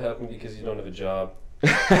civil war to happen because you don't have a job.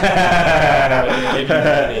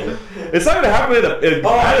 It's not gonna happen in I Canada.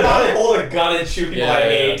 thought they hold a gun and shoot people I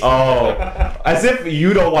hate. Oh, as if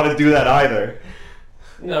you don't want to do that either.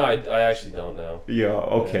 No, I actually don't know. Yeah,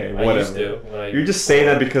 okay, I whatever. used to. You're just saying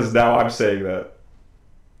that because now I'm saying that.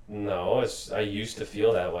 No, I used to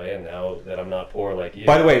feel that way, and now that I'm not poor like you.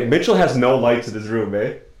 By the way, Mitchell has no lights in his room,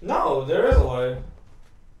 eh? No, there is a light.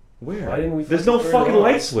 Where? Why didn't we There's no fucking fucking turn it on?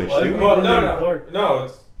 light switch, Why dude. didn't we Well, turn it on? no,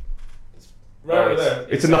 it's right over there.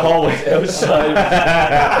 It's in the hallway.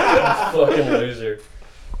 Outside. Fucking loser.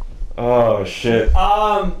 Oh, shit.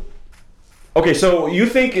 Okay, so you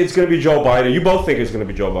think it's going to be Joe Biden. You both think it's going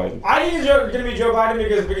to be Joe Biden. I think it's going to be Joe Biden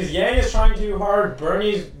because Yang is trying too hard.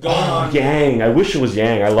 Bernie's going on. Yang. I wish it was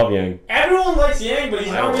Yang. I love Yang. Everyone likes Yang, but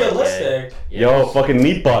he's not realistic. Yo, fucking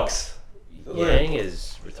meat bucks. Yang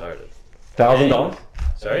is retarded. $1,000?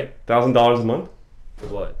 Sorry? $1,000 a month? For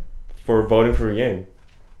what? For voting for Yang.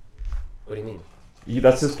 What do you mean?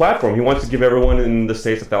 That's his platform. He wants to give everyone in the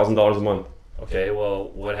States $1,000 a month. Okay, well,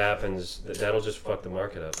 what happens? That'll just fuck the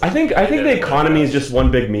market up. I think the economy is just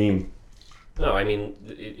one big meme. No, I mean,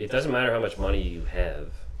 it doesn't matter how much money you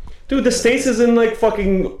have. Dude, the States is in like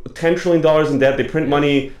fucking $10 trillion in debt. They print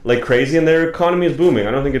money like crazy and their economy is booming.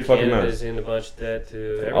 I don't think it fucking Canada's matters. in a bunch of debt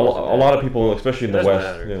too. A lot of people, especially in the Doesn't West.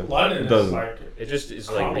 matter. Yeah. London It doesn't. It just is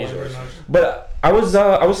like resources. But I was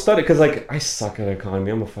studying because like I suck at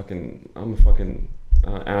economy. I'm a fucking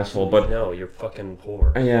asshole. But No, you're fucking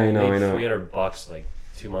poor. Yeah, I You know, made I know. $300 like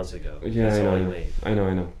 2 months ago. Yeah, That's I all know. you made. I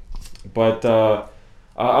know. But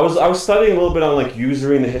I was studying a little bit on like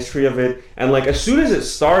usury and the history of it, and like as soon as it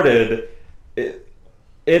started,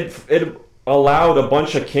 it allowed a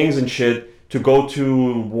bunch of kings and shit to go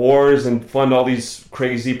to wars and fund all these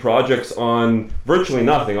crazy projects on virtually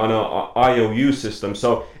nothing, on a IOU system.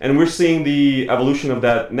 So, and we're seeing the evolution of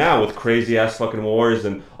that now with crazy ass fucking wars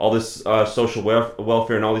and all this social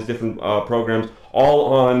welfare and all these different programs,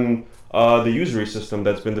 all on the usury system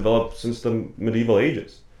that's been developed since the medieval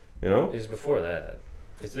ages. You know? It was before that.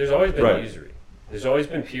 There's always been Right. usury. There's always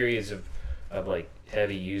been periods of like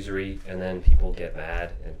heavy usury, and then people get mad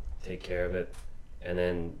and take care of it, and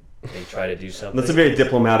then they try to do something. That's a very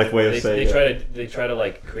diplomatic way of saying it. They try to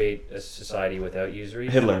like create a society without usury.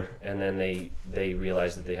 Hitler. And then they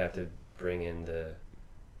realize that they have to bring in the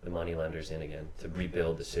money lenders in again to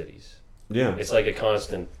rebuild the cities. Yeah. It's like a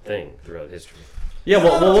constant thing throughout history. Yeah,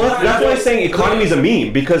 well, that's why I'm saying economy is a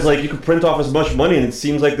meme, because like you can print off as much money and it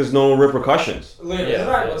seems like there's no repercussions. Liam, Yeah, isn't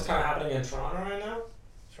that yeah. what's kind of happening in Toronto right now?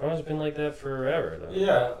 Toronto's been like that forever, though.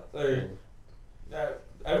 Yeah,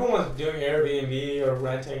 everyone's doing Airbnb or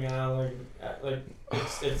renting now.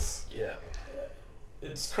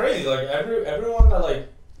 It's crazy. Like everyone that like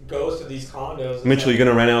goes to these condos. is Mitchell, like, you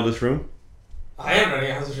gonna rent out this room? I am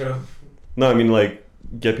renting out this room. No, I mean like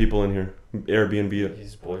get people in here, Airbnb it.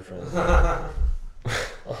 His boyfriend. That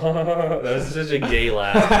was such a gay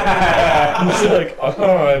laugh. It's like,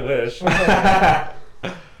 oh, I wish.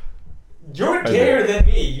 You're gayer than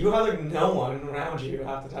me. You have like no one around you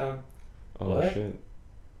half the time. Oh What? shit.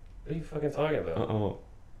 What are you fucking talking about? Oh.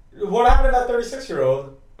 What happened to that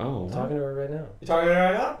 36-year-old? Oh. I'm talking to her right now. You talking to her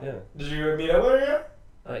right now? Yeah. Did you meet up with her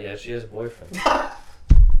yet? Yeah, she has a boyfriend.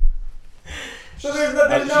 So there's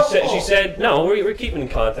no. She said, no, we're keeping in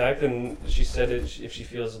contact, and she said if she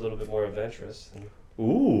feels a little bit more adventurous. Then,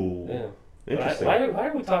 Ooh. yeah. Interesting. Why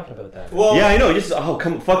are we talking about that? Well, Yeah, I know. Just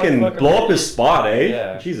fucking blow up his spot, eh?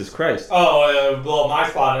 Yeah. Jesus Christ. blow up my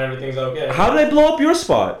spot and everything's okay. How did I blow up your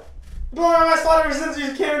spot? Blow up my spot ever since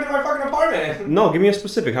you came into my fucking apartment. No, give me a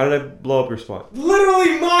specific. How did I blow up your spot?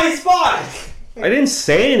 Literally my spot. I didn't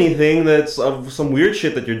say anything that's of some weird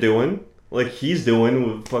shit that you're doing. Like he's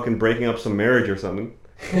doing with fucking breaking up some marriage or something.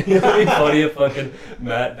 It'd be funny if fucking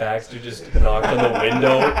Matt Baxter just knocked on the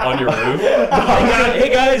window on your roof.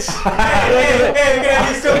 Hey guys! Hey,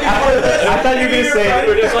 you still need more of this? I thought you were gonna say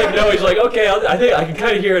We're just like, no, he's like, okay, I think I can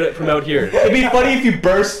kind of hear it from out here. it'd be funny if you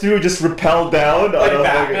burst through, just rappel down. Like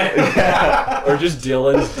Batman. Yeah. Or just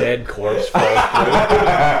Dylan's dead corpse falls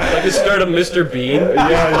through. Like the start of Mr. Bean,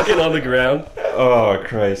 fucking on the ground. Oh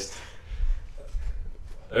Christ.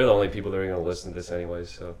 They're the only people that are going to listen to this anyways,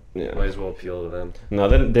 so Yeah. might as well appeal to them. No,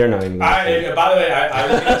 they're not even. By the way, I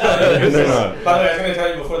was going to tell you. They're not. By the way, I was going to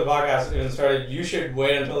tell you before the podcast even started. You should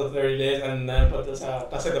wait until the 30 days and then put this out.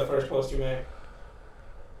 That's like the first post you make.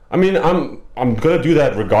 I mean, I'm gonna do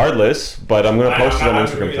that regardless, but I'm gonna post it on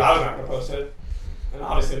Instagram. I was not going to post it, and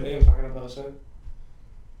obviously Liam's not going to post it.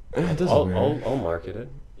 It doesn't I'll matter. market it.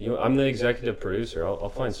 I'm the executive producer. I'll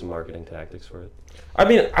find some marketing tactics for it. I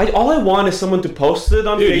mean, all I want is someone to post it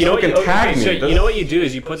on Facebook and tag me. So you know what you do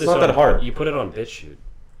is you put this not on, that hard. You put it on BitChute.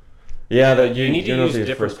 Yeah, that You need to you're not use the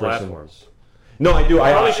different first person. platforms. No, I do. I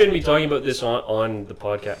I probably shouldn't be talking about this on the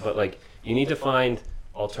podcast, but like you need to find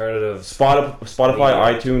alternative. Spotify,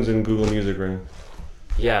 iTunes, and Google Music right now.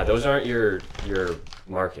 Yeah, those aren't your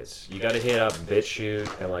markets. You got to hit up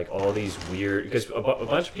BitChute and like all these weird because a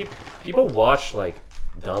bunch of people watch like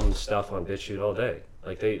dumb stuff on BitChute all day.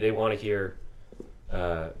 Like they want to hear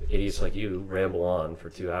idiots like you ramble on for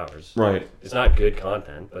 2 hours. Right. It's not good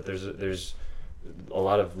content, but there's a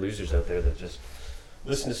lot of losers out there that just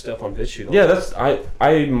listen to stuff on BitChute. Yeah, that's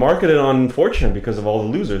I marketed on 4chan because of all the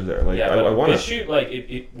losers there. Like yeah, I want BitChute like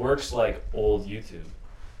it works like old YouTube,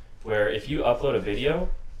 where if you upload a video,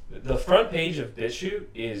 the front page of BitChute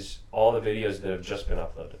is all the videos that have just been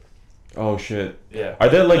uploaded. Oh shit. Yeah. Are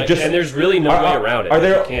there like just and there's really no way around it. Are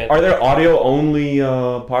there audio only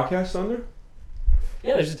podcasts on there?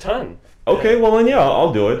 Yeah, there's a ton. Okay, well then yeah,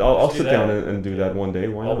 I'll do it. I'll sit that. down and do that one day.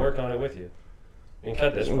 Why I'll not? work on it with you. You can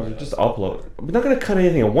cut this part. Just upload. We're not gonna cut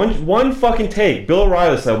anything. One fucking take. Bill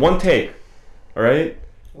O'Reilly said one take. All right.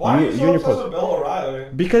 Why are you so obsessed with Bill O'Reilly?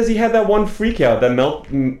 Because he had that one freak out, that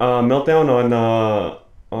meltdown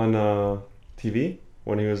on TV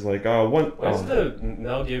when he was like, When's the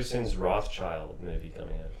Mel Gibson's Rothschild movie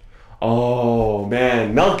coming out? Oh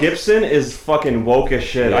man, Mel Gibson is fucking woke as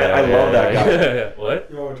shit. I love that guy. Yeah. What?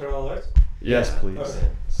 You want me to turn on the lights? Yes, please. Okay.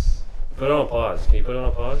 Put it on pause. Can you put it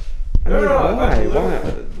on pause? I mean, No, why?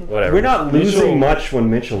 Whatever. We're not losing much when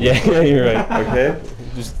Mitchell. Yeah, you're right. Okay.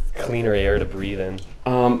 Just cleaner air to breathe in.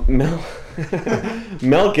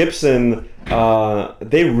 Mel Gibson.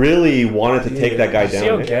 They really wanted to take that guy See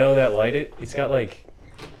how down. ghetto that light is? It's got like.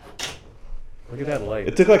 Look at that light.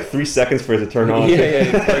 It took like 3 seconds for it to turn on. Yeah,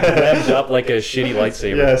 it like revs up like a shitty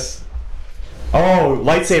lightsaber. Yes. Oh,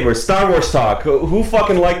 lightsabers! Star Wars talk. Who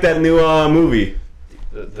fucking liked that new movie?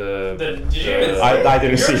 Did you I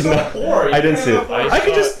didn't see it. so No. poor. I didn't see it. I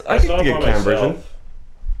could saw get it a by cam myself. version.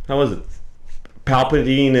 How was it?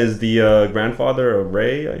 Palpatine is the grandfather of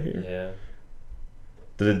Rey, I hear. Yeah.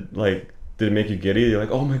 Did it make you giddy? You're like,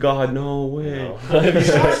 oh my god, no way. No. You watched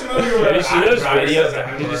the movie where Have you seen those Driver videos? says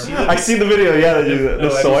that Did you see I seen the video. Yeah, the No, have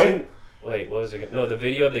you soy. seen- Wait, what was it? No, the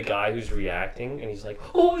video of the guy who's reacting and he's like,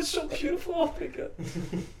 "Oh, it's so beautiful." Oh my god.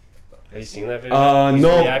 Have you seen that video? He's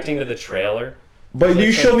no. reacting to the trailer. But you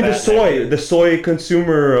Like showed me fat the soy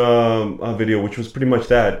consumer video, which was pretty much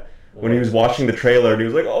that. When he was watching the trailer and he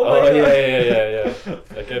was like, oh my god. Yeah.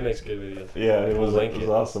 That guy makes good videos. Yeah, it was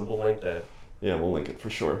awesome. We'll link that. Yeah, we'll link it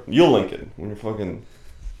for sure. You'll link it when you're fucking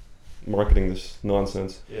marketing this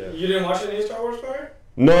nonsense. Yeah. You didn't watch any Star Wars story?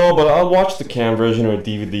 No, but I'll watch the cam version or a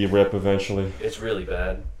DVD rip eventually. It's really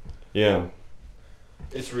bad. Yeah.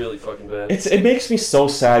 It's really fucking bad. It makes me so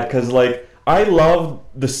sad because like I love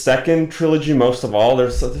the second trilogy most of all. I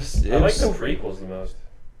like the prequels the most.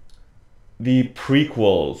 The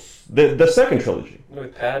prequels, the second trilogy.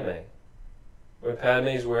 With Padme. When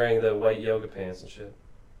Padme's wearing the white yoga pants and shit.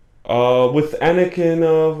 With Anakin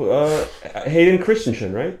of Hayden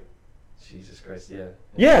Christensen, right? Jesus Christ, yeah.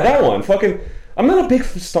 Yeah, that one. Fucking. I'm not a big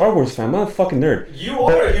Star Wars fan. I'm not a fucking nerd. You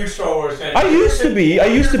are a huge Star Wars fan. I used to be.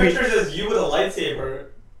 Pictures is you with a lightsaber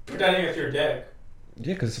pretending it's your dick.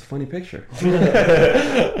 Yeah, because it's a funny picture.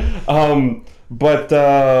 But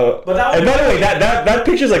that was and by the way, that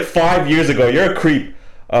picture's like 5 years ago. You're a creep,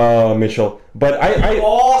 Mitchell. But We've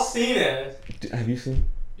all seen it. have you seen?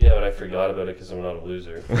 Yeah, but I forgot about it because I'm not a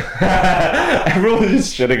loser. Everyone's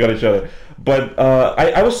just shitting on each other. But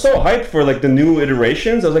I was so hyped for like the new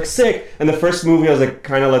iterations. I was like sick. And the first movie I was like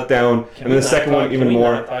kind of let down, and then the second one even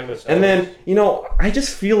more. And then I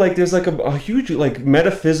just feel like there's like a huge like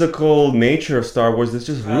metaphysical nature of Star Wars that's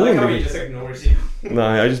just I like ruined how he me. just ignores you. No,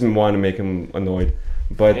 I just wanted to make him annoyed.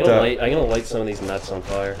 But I'm gonna light some of these nuts on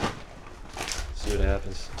fire. See what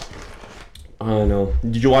happens. I don't know.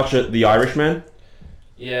 Did you watch The Irishman?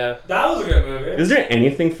 Yeah. That was a good movie. Is there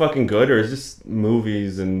anything fucking good, or is this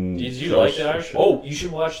movies and? Did you shows? like The Irish? Oh, you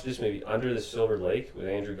should watch this movie, Under the Silver Lake, with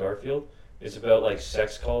Andrew Garfield. It's about like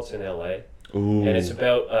sex cults in LA, Ooh. and it's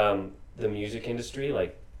about the music industry.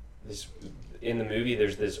 Like this, in the movie,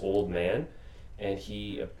 there's this old man, and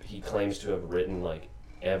he claims to have written like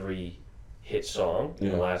every hit song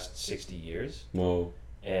in the last 60 years. Whoa.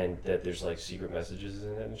 And that there's like secret messages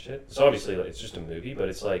in it and shit. So obviously, like, it's just a movie, but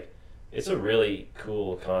it's like. It's a really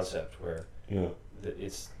cool concept where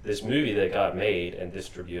it's this movie that got made and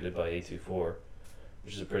distributed by A24,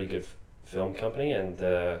 which is a pretty good film company, and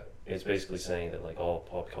it's basically saying that like all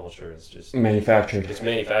pop culture is just manufactured. It's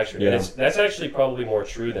manufactured, Yeah. and that's actually probably more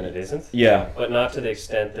true than it isn't. Yeah, but not to the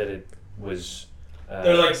extent that it was.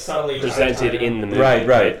 They're like subtly presented in the movie.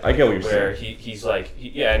 Right. I get what you're where saying. He's like,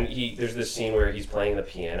 there's this scene where he's playing the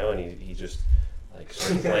piano and he just like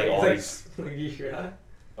starts playing all these. You hear that?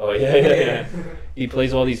 Oh yeah. He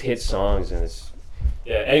plays all these hit songs, and it's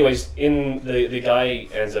Anyways, in the guy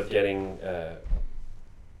ends up getting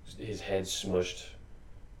his head smushed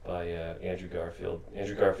by Andrew Garfield.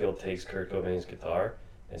 Andrew Garfield takes Kurt Cobain's guitar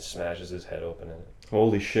and smashes his head open in it.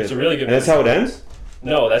 Holy shit! It's a really good. And that's how it ends.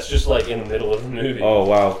 No, that's just like in the middle of the movie. Oh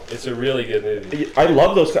wow! It's a really good movie. I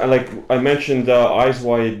love those. Like I mentioned, Eyes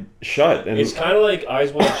Wide Shut, and it's kind of like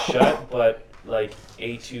Eyes Wide Shut, but like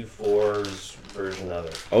A24's version of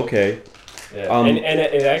it. Okay. Yeah, and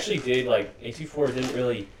it actually did, like, A24 didn't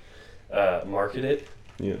really market it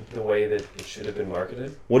the way that it should have been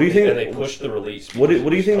marketed. What do you think? And they pushed the release. What do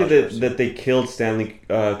you think that they killed Stanley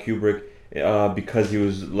Kubrick because he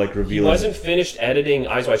was like revealing? He wasn't finished editing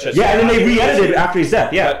Eyes Wide Shut. Yeah, and then they re-edited it after his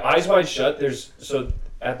death. Yeah. But Eyes Wide Shut.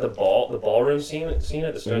 At the ballroom scene at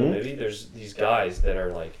the start of the movie. There's these guys that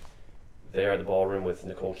are like, they are at the ballroom with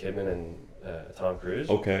Nicole Kidman and Tom Cruise.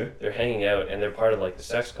 Okay. They're hanging out and they're part of like the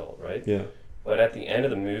sex cult, right? Yeah. But at the end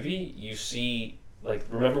of the movie, you see, like,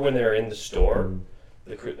 remember when they're in the store,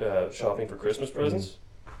 shopping for Christmas presents?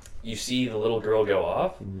 You see the little girl go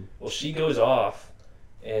off. Well, she goes off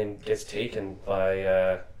and gets taken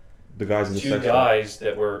by the guys in the two guys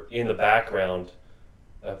that were in the background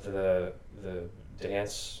of the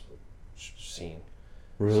dance scene.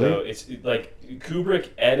 Really? So it's like Kubrick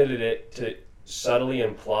edited it to subtly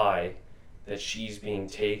imply that she's being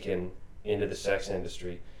taken into the sex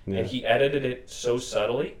industry. Yeah. And he edited it so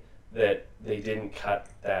subtly that they didn't cut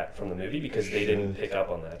that from the movie because they didn't pick up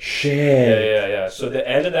on that. Shit. Yeah. So the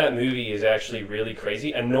end of that movie is actually really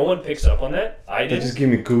crazy, and no one picks up on that. I didn't. That just gave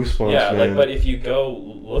me goosebumps. Yeah, man. but if you go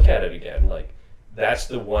look at it again, like, that's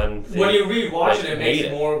the one thing. When you rewatch it makes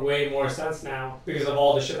way more sense now because of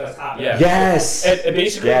all the shit that's happened. Yeah. Yes. And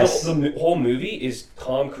basically, the whole movie is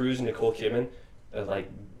Tom Cruise and Nicole Kidman,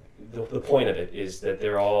 the point of it is that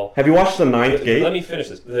they're all... Have you watched The Ninth Gate? Let me finish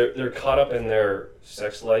this. They're caught up in their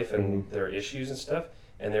sex life and their issues and stuff,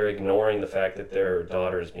 and they're ignoring the fact that their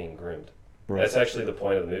daughter is being groomed. Right. That's actually the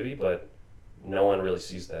point of the movie, but no one really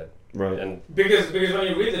sees that. Right. And because when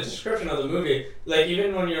you read the description of the movie, like,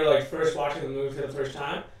 even when you're like first watching the movie for the first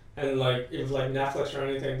time, and like if like Netflix or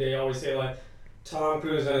anything, they always say like Tom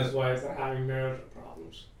Cruise and his wife are having marital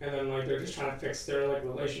problems, and then like they're just trying to fix their like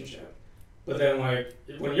relationship. But then, like,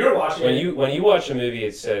 when you're watching when you watch a movie,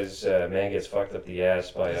 it says man gets fucked up the ass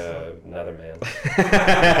by another man.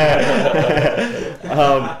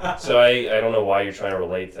 So I don't know why you're trying to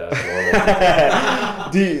relate to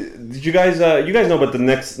normal. Did you guys know about the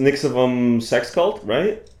Knicks of sex cult,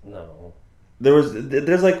 right? No.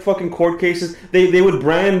 There's like fucking court cases. They would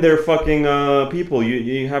brand their fucking people.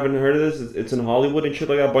 You haven't heard of this? It's in Hollywood and shit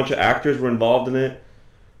like that. A bunch of actors were involved in it.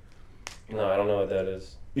 No, I don't know what that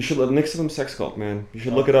is. You should look Knicks of sex cult, man. You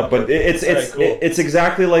should look it up. But it's cool. It's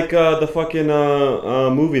exactly like the fucking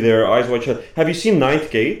movie there, Eyes Wide Shut. Have you seen Ninth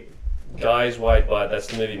Gate? Guys Wide Butt. That's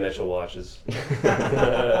the movie Mitchell watches.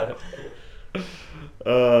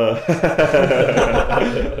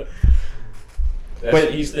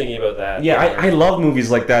 He's thinking about that. Yeah, I love movies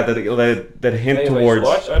like that hint towards.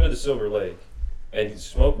 Watch Under the Silver Lake and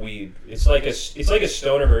smoke weed. It's like a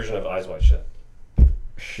stoner version of Eyes Wide Shut.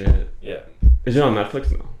 Shit. Yeah. Is it on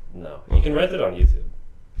Netflix now? No, you can rent it on YouTube,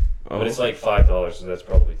 but it's like $5, so that's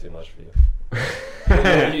probably too much for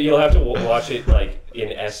you. You'll have to watch it like in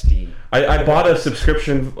SD. I bought a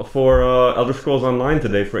subscription for Elder Scrolls Online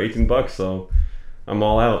today for $18, so I'm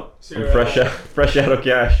all out. So I'm fresh out of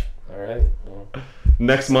cash. All right. Well,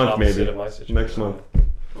 next month maybe. Next month.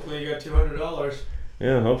 Hopefully you got $200.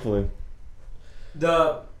 Yeah, hopefully.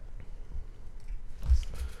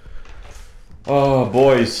 Oh,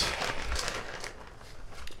 boys.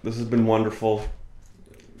 This has been wonderful.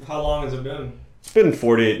 How long has it been? It's been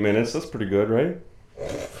 48 minutes. That's pretty good, right?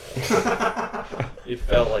 It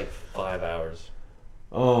felt like 5 hours.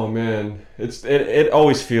 Oh man, it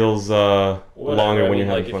always feels longer when you're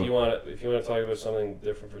having fun. If you want to talk about something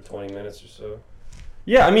different for 20 minutes or so.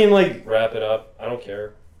 Yeah, I mean, like, wrap it up. I don't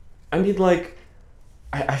care. I mean, like,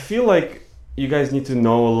 I feel like you guys need to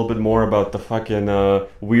know a little bit more about the fucking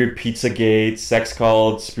weird Pizzagate, sex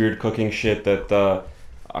cult, spirit cooking shit that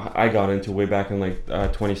I got into way back in like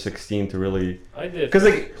 2016 to really. I did. Because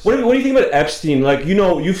like, what do you think about Epstein? Like, you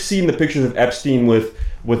know, you've seen the pictures of Epstein with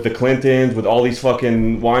the Clintons, with all these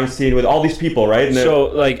fucking Weinstein, with all these people, right? And so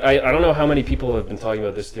like, I don't know how many people have been talking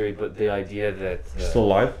about this theory, but the idea that still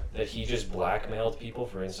alive, that he just blackmailed people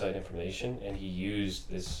for inside information, and he used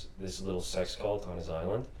this little sex cult on his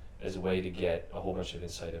island as a way to get a whole bunch of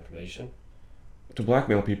inside information. To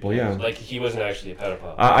blackmail people, yeah. Like, he wasn't actually a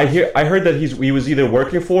pedophile. I heard that he was either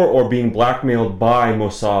working for or being blackmailed by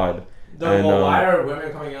Mossad. Why are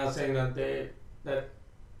women coming out saying that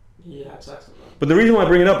He had sex with them. But the reason why I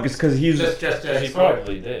bring it up is because he's... Just he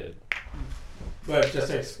probably did. But just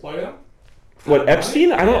to exploit him? What,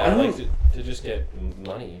 Epstein? I don't... Like to just get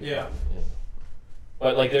money. Yeah.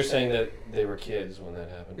 But like they're saying that they were kids when that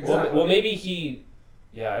happened. Exactly. Well, maybe he...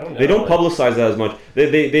 Yeah, I don't know. They don't publicize that as much.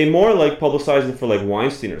 They more like publicize it for like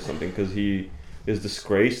Weinstein or something because he is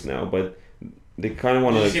disgraced now. But they kind of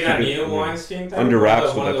want to. Did you see that new Weinstein thing? Under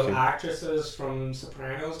wraps. One of those actresses from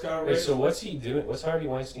Sopranos got raped. Wait, so what's he doing? What's Harvey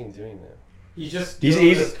Weinstein doing now?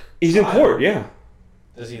 He's in court. Yeah.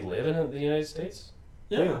 Does he live in the United States?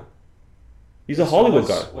 Yeah. He's a Hollywood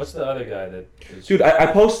guy. What's the other guy that? Dude, I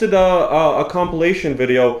posted a compilation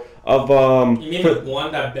video of You mean the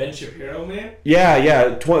one that Ben Shapiro made?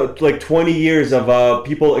 Yeah, like 20 years of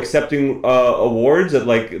people accepting awards at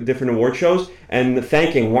like different award shows and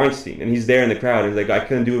thanking Weinstein, and he's there in the crowd. He's like, I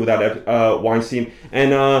couldn't do it without Weinstein,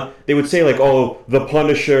 and they would say like, oh, the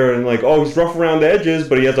Punisher, and like, oh, he's rough around the edges,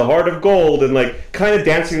 but he has a heart of gold, and like kind of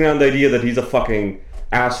dancing around the idea that he's a fucking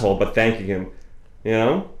asshole, but thanking him, you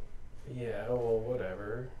know? Yeah, well,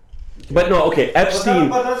 whatever. But no, okay,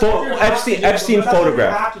 Epstein Epstein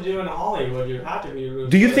photograph. You have to do in Hollywood. You have to be.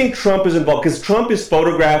 Do you think Trump is involved? Because Trump is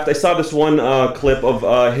photographed. I saw this one clip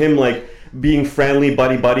of him like being friendly,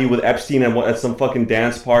 buddy with Epstein at some fucking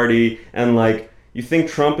dance party, and like, you think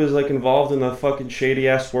Trump is like involved in a fucking shady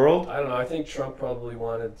ass world? I don't know. I think Trump probably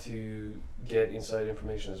wanted to get inside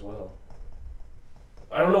information as well.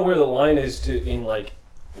 I don't know where the line is in like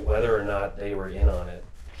whether or not they were in on it.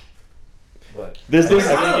 But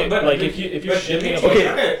if you're shipping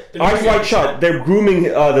Eyes Wide Shut, they're grooming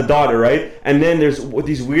the daughter, right? And then there's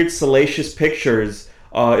these weird salacious pictures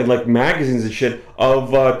in like magazines and shit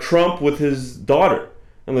of Trump with his daughter,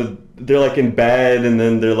 and they're like in bed, and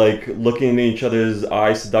then they're like looking into each other's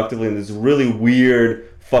eyes seductively, and there's really weird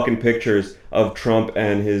fucking pictures of Trump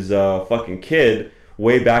and his fucking kid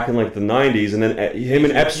way back in like the 90s, and then him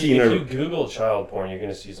and Epstein If you Google child porn, you're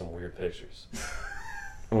gonna see some weird pictures.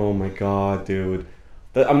 Oh my god, dude.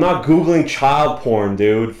 I'm not Googling child porn,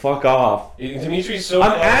 dude. Fuck off. Dimitri's so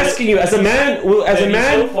I'm asking you, as a man... He's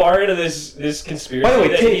so far into this conspiracy By the way,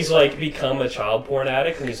 that he's like become a child porn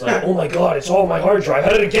addict, and he's like, oh my god, it's all on my hard drive.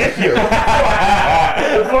 How did it get here?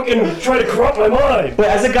 They're fucking trying to corrupt my mind. But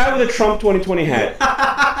as a guy with a Trump 2020 hat,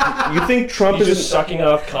 you think Trump he's is... just sucking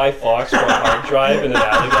off Kai Fox from a hard drive in an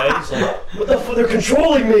alleyway. He's like, what the fuck? They're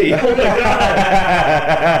controlling me. Oh my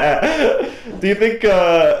god. Do you think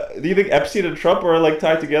Epstein and Trump are like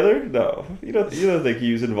tied together? No, you don't think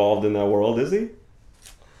he's involved in that world, is he?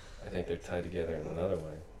 I think they're tied together in another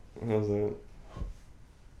way. How's that?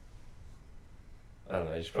 I don't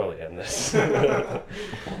know. You should probably end this.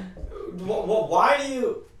 Well, why do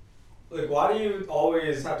you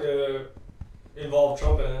always have to involve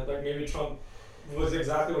Trump in it? Like maybe Trump was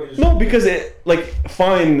exactly what he was. No, because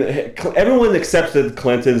fine. Everyone accepts that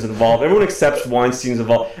Clinton's involved. Everyone accepts Weinstein's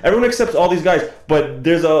involved. Everyone accepts all these guys. But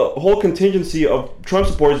there's a whole contingency of Trump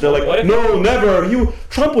supporters. They're like, no, never.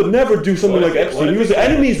 Trump would never do something like Epstein. He was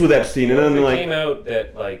enemies with Epstein, and then it like came out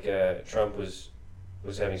that like Trump was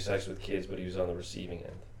having sex with kids, but he was on the receiving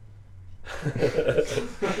end.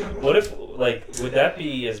 What if would that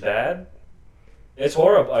be as bad? It's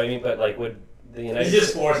horrible. I mean, but like would. He's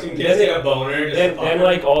just forcing kids to get a boner. Then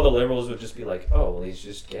like all the liberals would just be like, oh, well, he's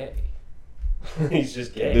just gay. He's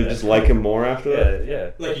just gay. They just like him more after that?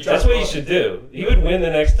 Yeah. That's what he should do. He would win the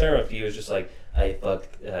next term if he was just like, I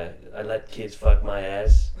let kids fuck my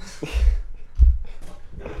ass.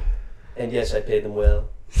 And yes, I paid them well.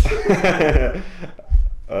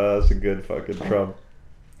 That's a good fucking Trump.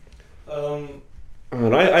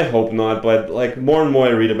 And I hope not, but like more and more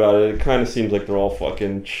I read about it, it kind of seems like they're all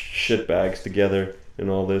fucking shitbags together in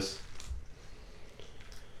all this.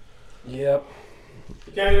 Yep.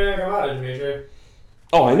 You can't do anything about it, Dimitri.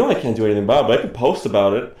 Oh, I know I can't do anything about it, but I can post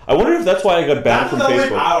about it. I wonder if that's why I got banned from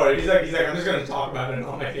Facebook. Power. He's like, I'm just gonna talk about it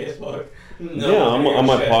on my Facebook. On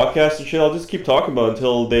my podcast and shit. I'll just keep talking about it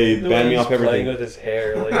until they ban me off everything. Playing with his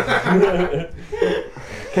hair, like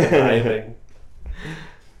driving.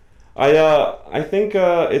 I think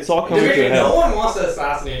it's all coming to a head. No one wants to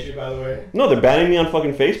assassinate you, by the way. No, they're banning me on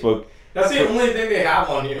fucking Facebook. That's the only thing they have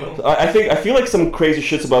on you. I feel like some crazy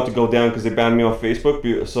shit's about to go down because they banned me off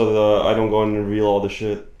Facebook, so that I don't go and reveal all the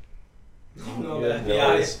shit. No, the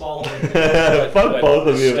FBI is following. Fuck both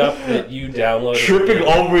of you. Stuff that you downloaded. Tripping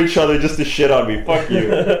over each other just to shit on me. Fuck you.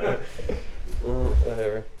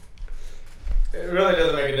 Whatever. It really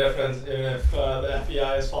doesn't make a difference even if the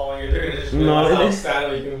FBI is following you. They're gonna just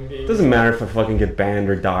it doesn't matter if I fucking get banned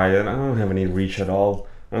or die. I don't have any reach at all.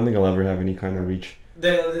 I don't think I'll ever have any kind of reach.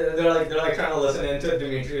 They're like trying to listen into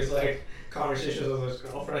Dimitri's like conversations with his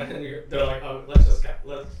girlfriend, and they're like, oh, let's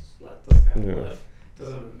Those kind Yeah. of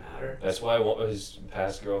doesn't even matter. That's why his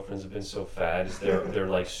past girlfriends have been so fat. Is they're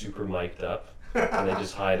like super mic'd up, and they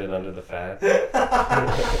just hide it under the fat.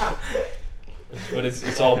 But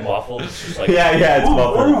it's all muffled. It's just like Yeah, it's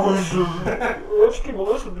muffled.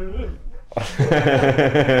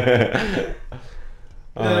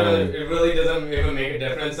 It really doesn't even make a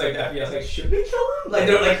difference. Like the FBI's like, should we kill him? Like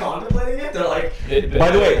they're like contemplating it. They're like,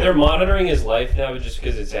 By the way, they're monitoring his life now just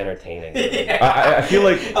because it's entertaining. I feel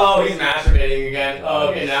like oh, he's masturbating again. Oh,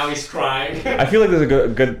 okay, now he's crying. I feel like there's a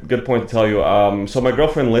good point to tell you. So my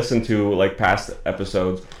girlfriend listened to like past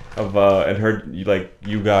episodes of and heard like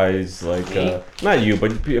you guys like not you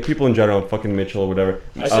but people in general, fucking Mitchell or whatever.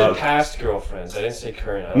 I said past girlfriends. I didn't say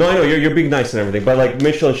current. No, I know you're being nice and everything, but like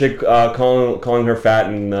Mitchell and shit, calling her fat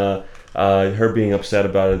and her being upset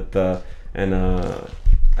about it, and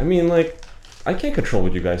I mean like I can't control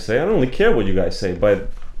what you guys say. I don't really care what you guys say, but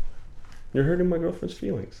you're hurting my girlfriend's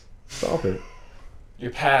feelings. Stop it.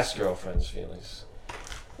 Your past girlfriend's feelings.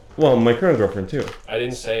 Well, my current girlfriend too. I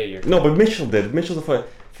didn't say your. No, but Mitchell did. Mitchell's a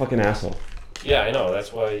fucking asshole. Yeah, I know.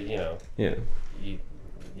 That's why Yeah.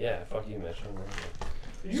 Fuck you, Mitchell.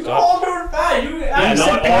 You Stop. called her fat.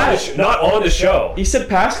 Yeah, said not on the show. He said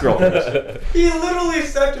past girlfriends. He literally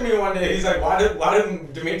said to me one day, he's like, why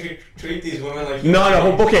did Dimitri treat these women like?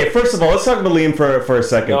 No. Okay, first of all, let's talk about Liam for a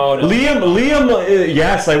second. No. Liam.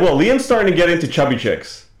 Yes, I will. Liam's starting to get into chubby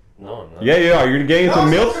chicks. No, I'm not. Yeah, you are. You're getting into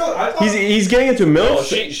No, milf. I he's getting into milf. No,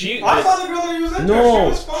 she. I saw the girl that he was into. No. She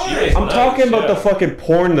was fine. She is- I'm talking about the Yeah. fucking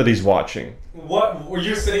porn that he's watching. What? Were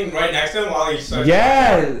you sitting right next to him while he started?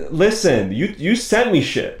 Yeah, listen, you sent me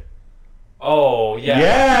shit. Oh yeah.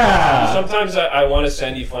 Yeah. Sometimes I want to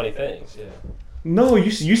send you funny things. Yeah. No,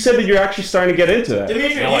 you said that you're actually starting to get into that.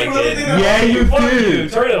 Dimitri, No, I you really did. think that? Yeah, you Fuck did. you.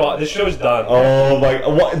 Turn it off. The show's done. Oh my!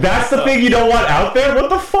 What? That's the thing you don't want out there. What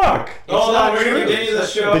the fuck? Oh not no, we're gonna true. continue the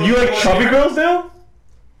show. Did you like want a chubby beer? girls now?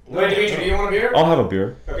 Wait, Dimitri, do you want a beer? I'll have a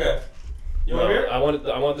beer. Okay. You want a beer? I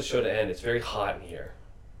want the show to end. It's very hot in here.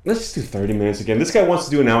 Let's just do 30 minutes again. This guy wants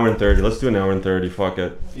to do an hour and 30. Let's do an hour and 30. Fuck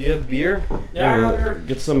it. Do you have beer? Yeah, I got a beer.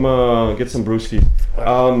 Get some brewskis.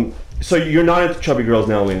 So you're not into chubby girls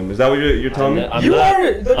now, Liam? Is that what you're telling me? I'm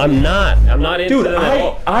not. I'm not into Dude, them at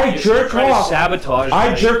all. I You're jerk trying to off. sabotage.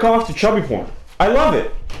 I me. jerk off to chubby porn. I love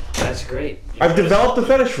it. That's great. I've developed a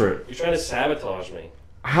fetish for it. You're trying to sabotage me.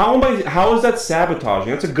 How is that sabotaging?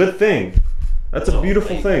 That's a good thing. That's a No,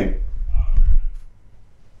 beautiful mate. thing.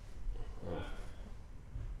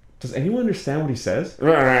 Does anyone understand what he says?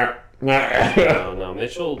 No,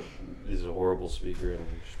 Mitchell is a horrible speaker, and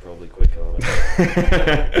you should probably quit calling.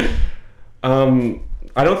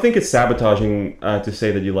 I don't think it's sabotaging to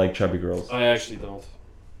say that you like chubby girls. I actually don't.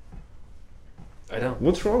 I don't.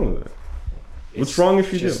 What's wrong with it? What's It's wrong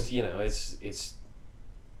if you just, do? You know, it's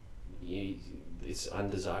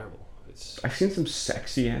undesirable. It's I've seen some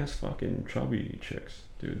sexy ass fucking chubby chicks,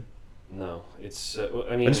 dude. no. It's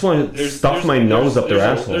I mean, I just want to stuff my nose up their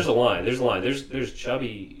asshole. There's a line. There's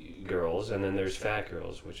chubby girls, and then there's fat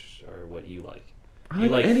girls, which are what you like. I You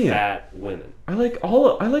like like any of fat women. I like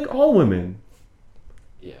all women.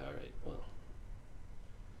 Yeah, all right. Well,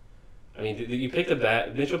 I mean,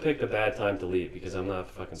 Mitchell picked a bad time to leave because I'm not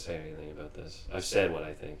fucking saying anything about this. I've said what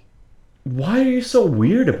I think. Why are you so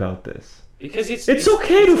weird about this? Because it's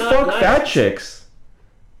okay to not fuck nice. fat chicks.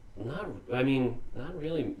 Not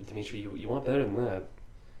really, Dimitri. You want better than that.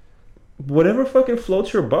 Whatever fucking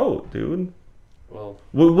floats your boat, dude. Well,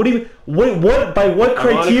 What do you? What? By what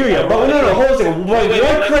criteria? But no, hold on a second. By Wait, what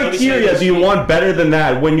let me say criteria this. do you want better than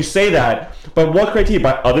that? When you say that, by what criteria?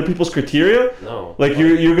 By other people's criteria? no. Like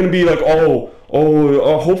you're gonna be like,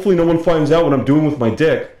 hopefully no one finds out what I'm doing with my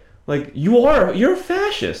dick. Like you're a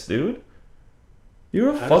fascist, dude.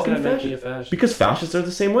 You're a How fucking does that make me a fascist. fascist? Because fascists are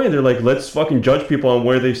the same way. They're like, let's fucking judge people on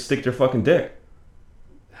where they stick their fucking dick.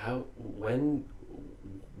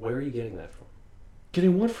 Where are you getting that from?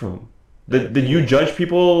 Getting what from? Did you judge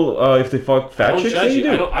people if they fuck I fat don't chicks? judge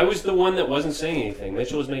Yeah, you. I was the one that wasn't saying anything.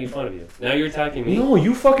 Mitchell was making fun of you. Now you're attacking me. No,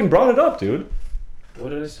 you fucking brought it up, dude. What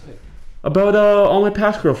did I say? About all my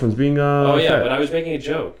past girlfriends being Oh yeah, fat. but I was making a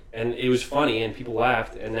joke, and it was funny, and people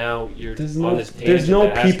laughed, and now you're There's on no, this tangent there's no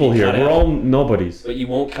that has to people be here. cut We're out. all nobodies. But you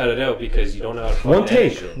won't cut it out because you don't know how to fucking One edit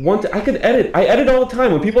take. shit. I could edit. I edit all the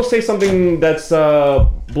time. When people say something that's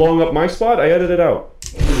blowing up my spot, I edit it out.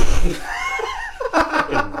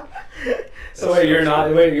 So wait, you're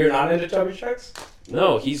not into chubby chicks?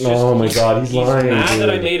 No, he's just. Oh my God, he's lying, mad dude. that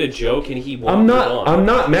I made a joke and he won't I'm move not. on. I'm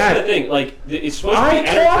not That's the mad. thing. Like it's supposed to I be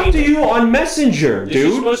talked to entertainment. you on Messenger, This is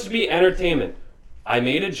dude. supposed to be entertainment. I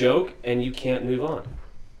made a joke and you can't move on.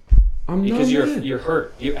 Because you're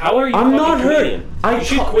hurt. How are you? I'm not comedian? hurt. You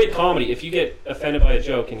should quit comedy if you get offended by a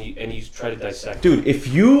joke and you try to dissect. Dude, if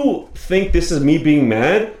you think this is me being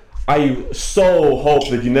mad, I so hope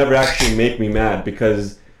that you never actually make me mad,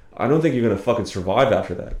 because I don't think you're gonna fucking survive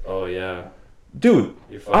after that. Oh yeah. Dude,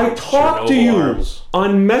 I talked to you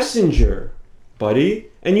on Messenger, buddy,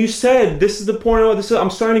 and you said this is the porno. I'm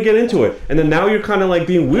starting to get into it, and then now you're kind of like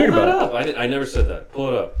being weird about it. I never said that. Pull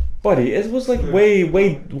it up. Buddy, it was like way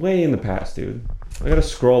in the past, dude. I gotta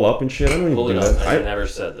scroll up and shit. I don't even do that. I never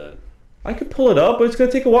said that. I could pull it up, but it's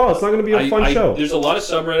gonna take a while. It's not gonna be a fun show. There's a lot of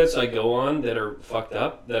subreddits I go on that are fucked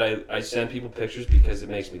up that I send people pictures because it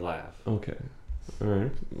makes me laugh. Okay.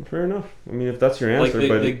 Alright. Fair enough. I mean, if that's your answer.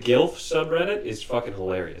 Like the GILF subreddit is fucking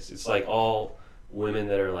hilarious. It's like all women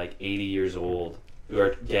that are like 80 years old who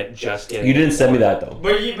are just getting... You didn't send me that, though.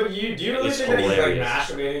 But do you really think that he's like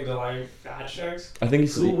masturbating to like fat chicks? I think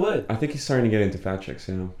he's... Who would? I think he's starting to get into fat chicks,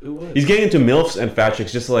 Who would? He's getting into MILFs and fat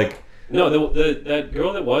chicks, just like... No, that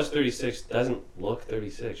girl that was 36 doesn't look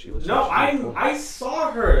 36. She looks. No, I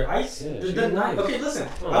saw her. Nice. Okay, listen.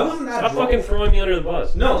 I wasn't that. Stop fucking throwing me under the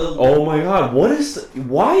bus. No. Oh my god,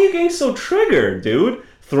 why are you getting so triggered, dude?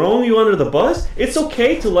 Throwing you under the bus? It's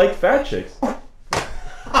okay to like fat chicks.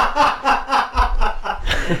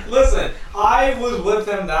 Listen, I was with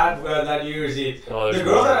him that New Year's Eve. Oh, the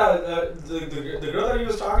girl that he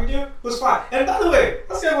was talking to was fine. And by the way,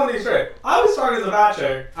 let's get one thing straight. I was talking to the fat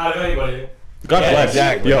chick out of anybody. God bless.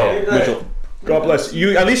 Exactly. Yo, Mitchell. God bless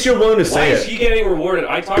you. At least you're willing to say it. Why is he getting rewarded?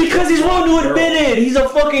 Because he's willing to admit it. He's a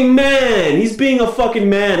fucking man. He's being a fucking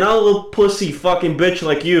man, not a little pussy fucking bitch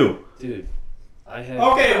like you. Dude.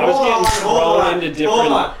 Okay, hold on. And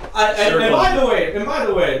by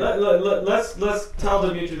the way, let's tell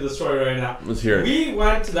Dimitri the story right now. Let's hear it. We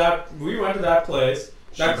went to that place,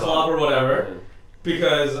 that club or whatever,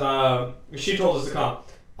 because she told us to come.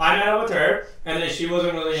 I met up with her, and then she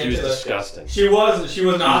wasn't really into it. She was disgusting. She was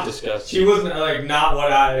not. Disgusting. She was like not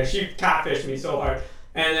what she catfished me so hard.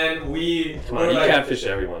 And then Come on, you catfish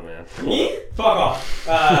everyone, man. Me? Fuck off.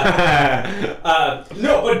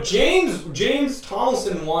 No, but James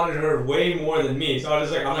Thompson wanted her way more than me. So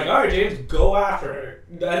I'm like, all right, James, go after her.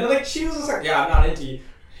 And then she was just like, yeah, I'm not into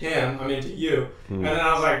him, I'm into you. And then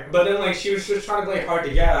I was like, but then like she was just trying to play hard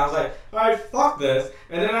to get. I was like, all right, fuck this.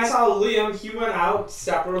 And then I saw Liam. He went out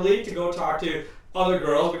separately to go talk to other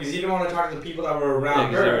girls because he didn't want to talk to the people that were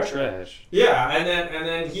around her. They were trash. Yeah, and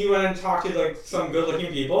then he went and talked to like some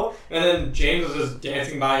good-looking people, and then James was just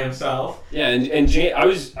dancing by himself. Yeah, and James, I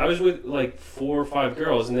was with like 4 or 5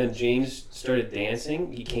 girls, and then James started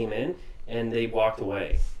dancing. He came in, and they walked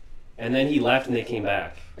away, and then he left, and they came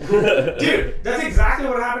back. Dude, that's exactly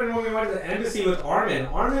what happened when we went to the embassy with Armin.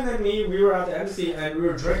 Armin and me, we were at the embassy and we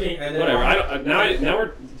were drinking, and then whatever. Now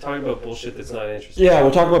we're talking about bullshit that's not interesting. Yeah, we're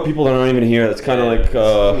talking about people that aren't even here. That's kind of like it's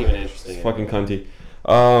not even interesting. Fucking cunty.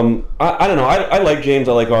 I don't know. I like James.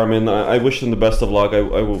 I like Armin. I wish them the best of luck. I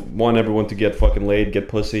want everyone to get fucking laid, get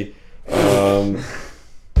pussy, get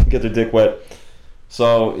their dick wet.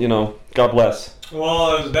 So God bless.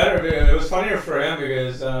 Well, it was better. It was funnier for him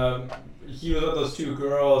because he was with those 2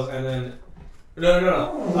 girls, and then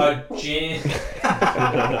James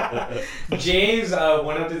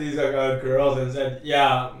went up to these girls and said,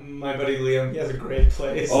 "Yeah, my buddy Liam, he has a great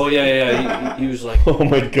place." Oh yeah. He was like, "Oh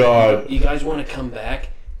my god, you guys want to come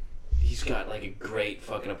back? He's got like a great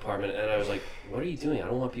fucking apartment." And I was like, "What are you doing? I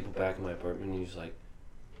don't want people back in my apartment." And he was like,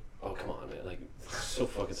 "Oh come on, man! Like, so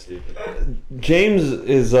fucking stupid." James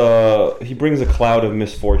is he brings a cloud of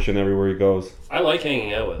misfortune everywhere he goes. I like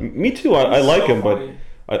hanging out with him. Me too. I like him, funny.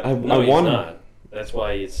 but I No, want. he's not. That's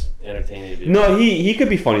why it's entertaining to be. No, he could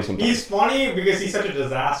be funny sometimes. He's funny because he's such a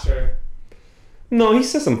disaster. No, he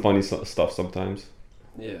says some funny stuff sometimes.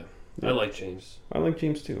 Yeah, I like James. I like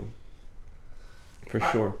James too. For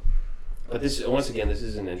sure. But this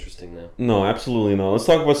isn't interesting now. No, absolutely not. Let's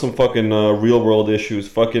talk about some fucking real world issues.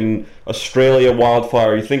 Fucking Australia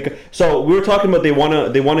wildfire. You think so? We were talking about they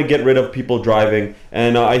wanna get rid of people driving,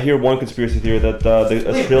 and I hear one conspiracy theory that the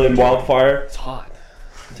Australian wildfire. It's hot.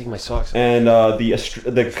 I'm taking my socks off. And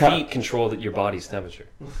the feet control your body's temperature.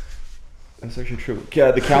 That's actually true.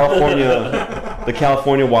 Yeah, the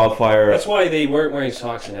California wildfire. That's why they weren't wearing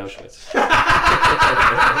socks in Auschwitz.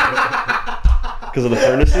 Because of the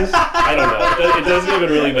furnaces? I don't know. It doesn't even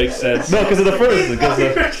really make sense. No, because of the furnaces.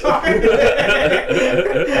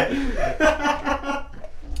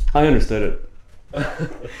 I understood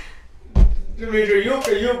it. Dimitri, you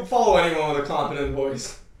follow anyone with a confident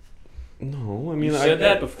voice. No, I mean you said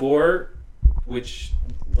that before, which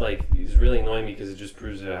is really annoying me because it just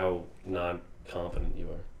proves how not confident you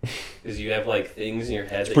are. Because you have things in your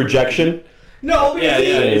head. It's projection. No, because he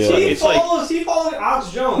It's he follows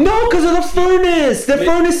Alex Jones. No, because of the furnace. The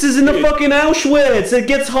furnace is in the fucking Auschwitz. It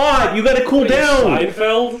gets hot. You gotta cool down.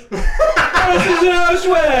 Seinfeld? This is in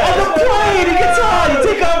Auschwitz! On the plane, it gets hot.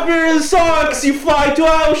 You take off your socks. You fly to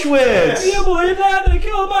Auschwitz. Can you believe that? They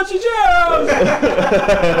killed a bunch of Jews!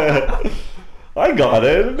 I got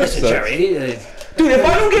it. It makes Listen, sense. Jerry. Dude, if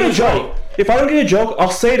I don't get a joke, I'll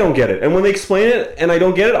say I don't get it. And when they explain it and I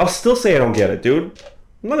don't get it, I'll still say I don't get it, dude.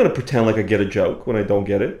 I'm not gonna pretend like I get a joke when I don't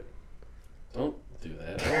get it. Don't do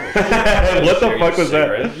that. What the fuck was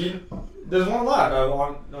that? There's one left. I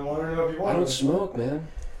want to know if you want. I don't smoke, man.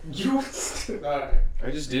 You. Alright. I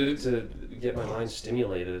just did it to get my mind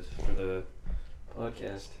stimulated for the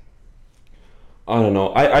podcast. I don't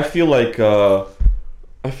know. I feel like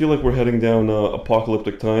we're heading down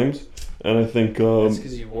apocalyptic times, and I think That's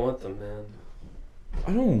because you want them, man.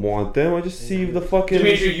 I don't want them. I just see the fucking.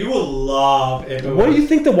 Dimitri, you will love it. What do you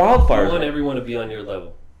think the I wildfires? want everyone to be on your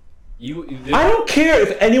level. I don't care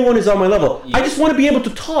if anyone is on my level. I just want to be able to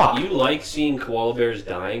talk. You like seeing koala bears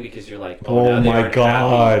dying because you're like, Oh now they my aren't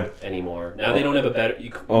God. happy anymore. Now they don't have a better.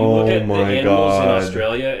 You Oh look at the my animals in God.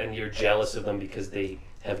 Australia and you're jealous of them because they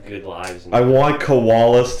have good lives. And I want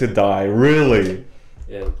koalas to die. Really?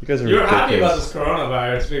 yeah. You guys are You're ridiculous. happy about this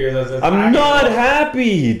coronavirus because it's I'm not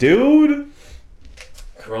happy, dude.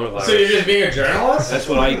 Coronavirus. So you're just being a journalist? That's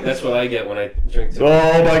what I get when I drink.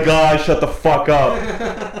 Oh my God! Shut the fuck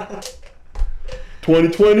up.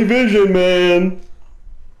 2020 vision, man.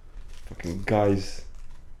 Fucking guys,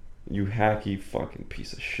 you hacky fucking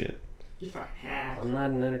piece of shit. You fucking hack. I'm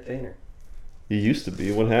not an entertainer. You used to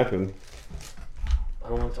be. What happened? I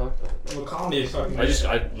don't want to talk about it. Well, comedy is fucking. I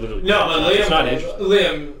literally. No, but Liam, It's not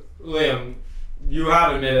interesting. Liam, you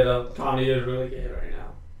have admitted that comedy is really gay right now.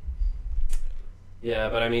 Yeah,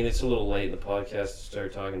 but I mean, it's a little late in the podcast to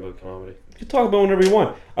start talking about comedy. You talk about whatever you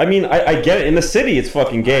want. I mean, I get it. In the city, it's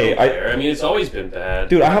fucking gay. I mean, it's always been bad.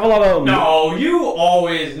 Dude, I have a lot of. No, you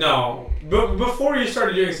always no. Before you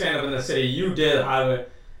started doing stand up in the city, you did have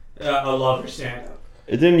a love for stand up.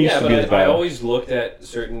 It didn't used to be as I bad. always looked at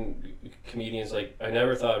certain comedians like I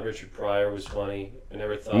never thought Richard Pryor was funny. I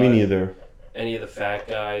never thought Me neither. any of the fat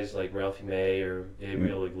guys like Ralphie May or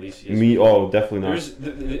Gabriel Iglesias. Definitely not.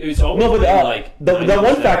 It's always No, but been like the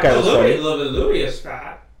one fat guy was funny. Louis is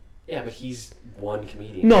fat. Yeah, but he's one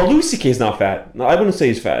comedian. No, Louis C.K. is not fat. No, I wouldn't say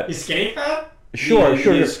he's fat. He's skinny fat. Sure. He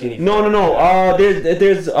is skinny No.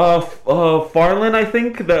 There's Farland, I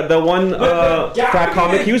think, the one fat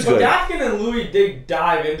comic. He was good. But Gaffigan and Louis did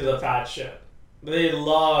dive into the fat shit. They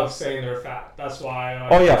love saying they're fat. That's why.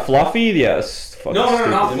 Oh yeah, Fluffy. Yes. No,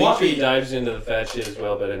 not Dimitri Fluffy. dives into the fat shit as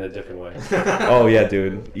well, but in a different way. Oh yeah,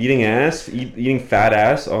 dude. Eating ass, eating fat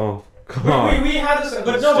ass. Oh god. We had this,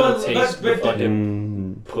 but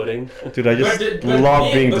Pudding. Dude, I just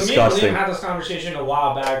love being disgusting. Me and Liam had this conversation a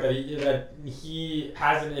while back that he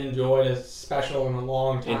hasn't enjoyed a special in a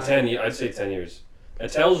long time. In 10 years, I'd say 10 years.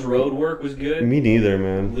 Attell's road work was good. Me neither,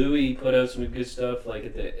 man. Louis put out some good stuff like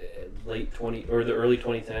at the late 20 or the early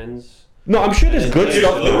 2010s. No, I'm sure there's good Dude,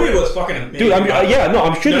 stuff. Louis was fucking amazing. Dude, I'm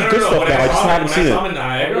sure there's good stuff now. I just haven't seen When I saw him it. in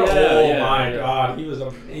Niagara, Yeah, my god, he was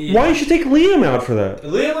amazing. Why didn't you take Liam out for that?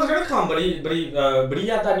 Liam was gonna come, but he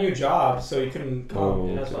had that new job, so he couldn't come.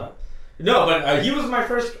 Oh, That's okay. why. No, but he was my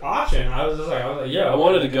first option. I was like, yeah. I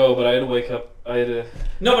wanted to go, but I had to wake up.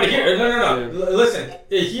 No, but here, no. Yeah. Listen,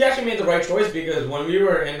 he actually made the right choice because when we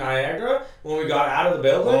were in Niagara, when we got out of the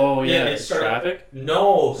building, it started. Traffic?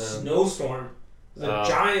 No, snowstorm. It was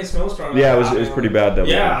a giant snowstorm. Yeah, it was pretty bad that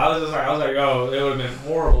Yeah, I was like, oh, it would have been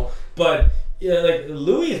horrible. But yeah, like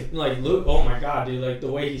Louis, oh my god, dude, like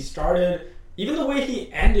the way he started, even the way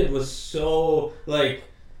he ended was so like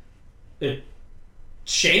a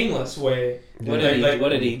shameless way. What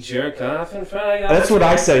did he jerk off in front of? That's what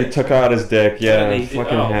I said. He took out his dick. Yeah, What did he do?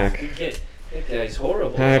 fucking hack. That guy's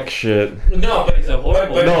horrible. Hack shit. No, but He's a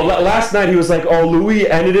horrible. No, last night he was like, "Oh, Louis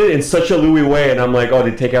ended it in such a Louis way," and I'm like, "Oh,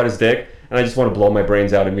 did he take out his dick?" And I just want to blow my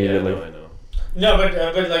brains out immediately. Yeah, I know. No,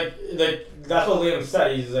 but like that's what Liam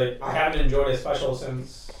said. He's like, I haven't enjoyed his special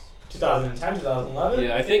since 2010, 2011.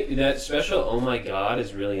 Yeah, I think that special "Oh My God"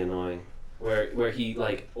 is really annoying. Where he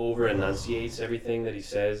like over enunciates everything that he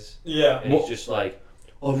says. Yeah. And he's just like,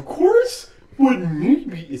 of course, but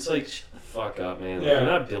maybe. It's like, shut the fuck up, man. Yeah. You're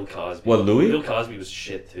not Bill Cosby. What, Louis? Bill Cosby was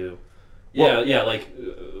shit too. Well- Yeah, like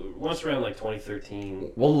once around like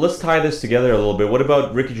 2013. Well, let's tie this together a little bit. What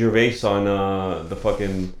about Ricky Gervais on the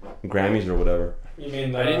fucking Grammys or whatever? You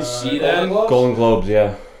mean I didn't see Golden that. Globes? Golden Globes,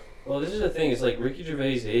 yeah. Well, this is the thing. It's like Ricky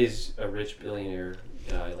Gervais is a rich billionaire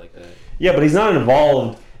guy like that. Yeah, but he's not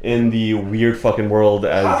involved in the weird fucking world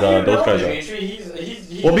as How do you those know, guys are. Dimitri?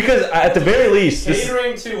 He's Well, because at the very least,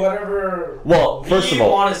 catering to whatever. Well, first of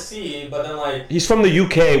all, want to see, but then like he's from the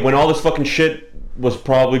UK. When all this fucking shit was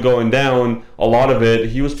probably going down, a lot of it,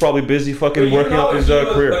 he was probably busy fucking working up his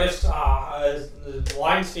career. But if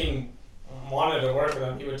Weinstein wanted to work with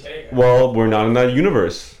him, he would take it. Well, we're not in that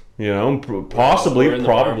universe, you know. Possibly, we're in the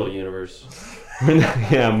probably. Marvel universe.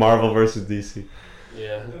 Yeah, Marvel versus DC.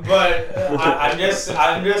 Yeah. But I'm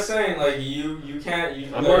just saying, like you can't.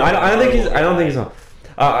 I don't think he's on.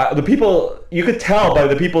 The people, you could tell by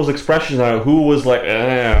the people's expressions on who was like,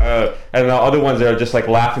 and the other ones that are just like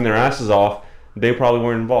laughing their asses off. They probably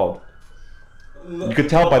weren't involved. You could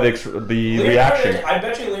tell by the reaction. I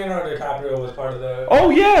bet you Leonardo DiCaprio was part of the. Oh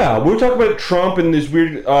yeah, we were talking about Trump and these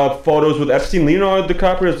weird photos with Epstein. Leonardo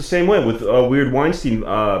DiCaprio is the same way with weird Weinstein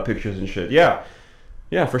pictures and shit. Yeah,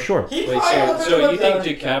 for sure. Wait, so you think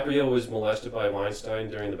DiCaprio was molested by Weinstein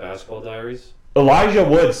during the Basketball Diaries? Elijah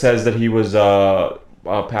Wood says that he was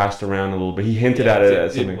passed around a little bit. He hinted at it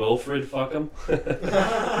as something. Did Wilfred fuck him?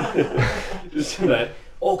 Just that.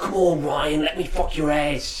 Oh, come on, Ryan, let me fuck your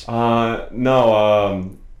ass.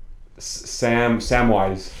 No,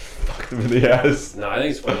 Samwise fucked him in the ass. No, I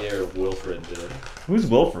think it's funnier if Wilfred did it. Who's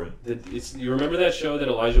Wilfred? You remember that show that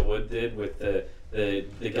Elijah Wood did with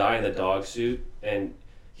the guy in the dog suit? And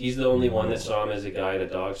he's the only one that saw him as a guy in a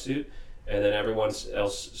dog suit. And then everyone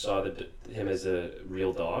else saw him as a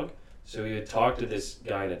real dog. So he would talk to this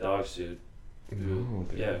guy in a dog suit.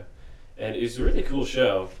 Yeah. And it was a really cool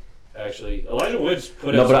show. Actually, Elijah Wood's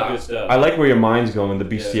put out some good stuff. I like where your mind's going. The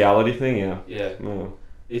bestiality thing, yeah. Yeah. No.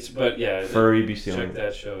 Furry bestiality. Check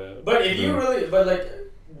that show out. But if you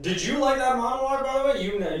did you like that monologue? By the way,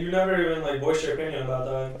 you never even like voiced your opinion about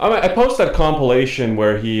that. I posted that compilation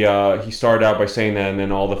where he started out by saying that, and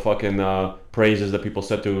then all the fucking praises that people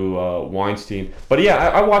said to Weinstein. But yeah,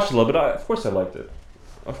 I watched a little bit. Of course, I liked it.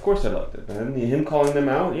 And him calling them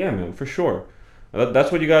out, yeah, man, for sure.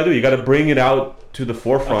 That's what you gotta do. You gotta bring it out to the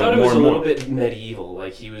forefront. I thought it more was and a more. little bit medieval.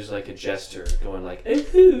 Like he was like a jester, going like,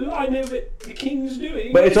 "Ooh, I know what the king's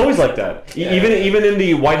doing." But it's always like that. Yeah. Even in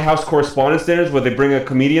the White House Correspondents' Dinners, where they bring a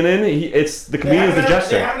comedian in, it's the comedian's the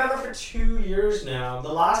jester. They haven't done that for 2 years now.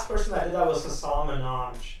 The last person that did that was Hassan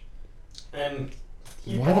Minaj, and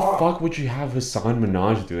why the fuck would you have Hassan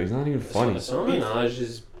Minaj do it? He's not even funny. Hassan Minaj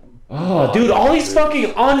is. Oh, dude, all these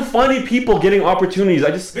fucking unfunny people getting opportunities.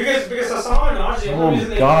 Because Hassan Minaj, the only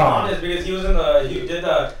reason they put him on is because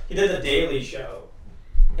he did the Daily Show,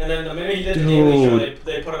 and then the minute he did the Daily Show,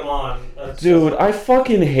 they put him on. Dude, I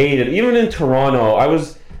fucking hate it. Even in Toronto,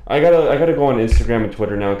 I gotta go on Instagram and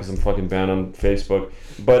Twitter now because I'm fucking banned on Facebook.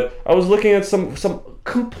 But I was looking at some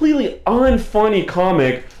completely unfunny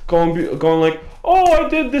comic going like, oh, I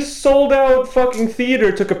did this sold out fucking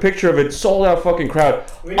theater, took a picture of it, sold out fucking crowd.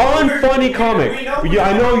 Unfunny comic.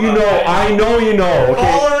 I know you know, okay?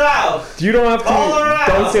 Call her out. You don't have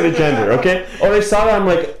to, don't say the gender, okay? Oh, they saw that, I'm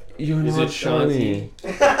like, you're not funny.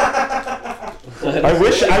 I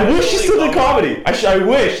wish she still did comedy. I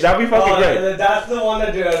wish. That'd be fucking great. That's the one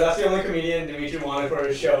that's the only comedian Dimitri wanted for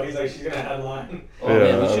his show. He's like, she's gonna headline. Oh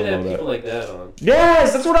man, we should have people like that on.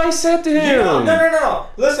 Yes, that's what I said to him. No.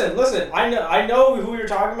 Listen. I know who you're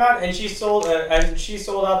talking about, and she sold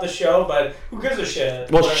out the show, but who gives a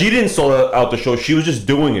shit? Well, she didn't sold out the show. She was just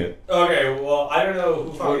doing it. Okay, well, I don't know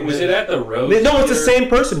who fucking was it at the Rose? No, it's the same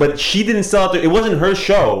person, but she didn't sell out. It wasn't her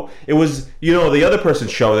show. It was, the other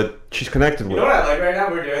person's show that she's connected with. You know what I like right now?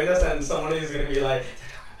 We're doing this, and someone is gonna be like,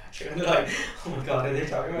 and they're like, oh my god, are they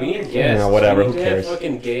talking about? We need guests. No, whatever. Who cares?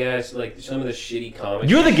 Fucking gay ass, like some of the shitty comics.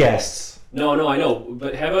 You're the guests. No, I know,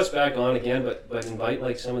 but have us back on again. But invite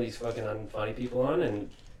like some of these fucking unfunny people on, and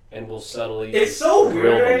we'll subtly. It's so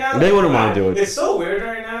weird right now. They wouldn't mind doing it. It's so weird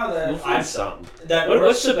right now that we'll find something. That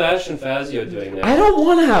what's Sebastian Fazio doing now? I don't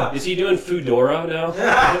want to have. Is he doing Foodora now?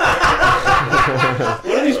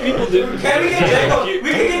 What do these people do? Can we get Jacob?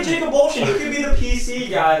 We can get Jacob Bolshin. You could be the PC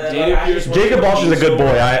guy. Jacob Bolshin's a good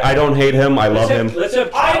boy. I don't hate him. I love him.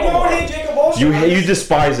 I don't hate Jacob Bolshin. You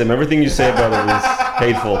despise him. Everything you say about him is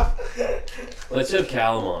hateful. Let's have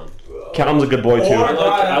Callum on. Callum's a good boy too.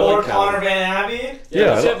 Or Connor Van Abbey.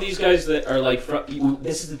 Yeah, let's have these guys that are like.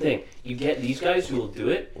 This is the thing. You get these guys who will do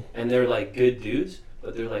it, and they're like good dudes,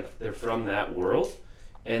 but they're from that world.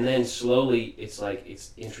 And then slowly, it's like it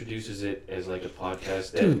introduces it as like a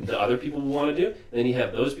podcast that the other people want to do. Then you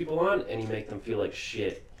have those people on, and you make them feel like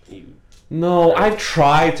shit. No, I've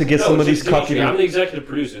tried to get some of these cucky. I'm the executive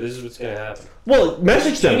producer. This is what's gonna happen. Well,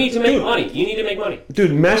 message them. You need to make money. You need to make money.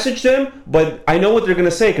 Dude, message them, but I know what they're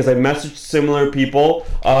gonna say because I messaged similar people,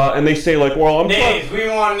 and they say like, "Well, names. We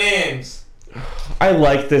want names." I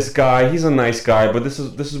like this guy. He's a nice guy, but this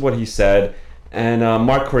is what he said. And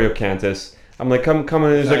Mark Coriocantis. I'm like, come, and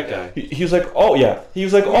he's That like, guy. he was like, oh yeah, he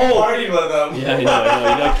was like, We oh. partied with him. Yeah, I know. He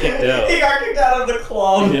got kicked out. He got kicked out of the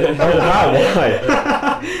club. Yeah. Oh wow, why?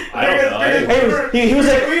 I don't know. Hey, he was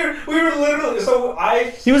like, we were literally, so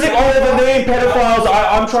he was like, oh, the name pedophiles.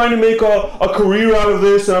 I'm trying to make a career out of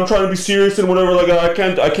this, and I'm trying to be serious and whatever. Like, I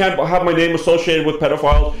can't have my name associated with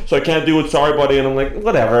pedophiles, so I can't do it. Sorry, buddy. And I'm like,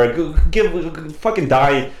 whatever. Fucking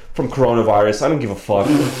die from coronavirus. I don't give a fuck.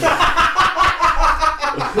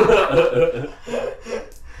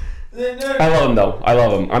 I love him though. I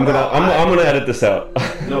love him. I'm gonna edit this out.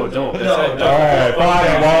 No, don't. No, All right,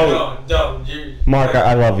 fine. Well, don't. Mark,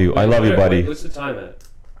 I love you. I love you, buddy. What's the time at?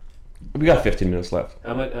 We got 15 minutes left.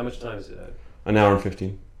 How much time is it at? An hour and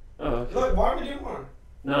 15. Oh, okay. Look, why are we doing one?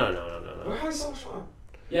 No. We're having so much fun.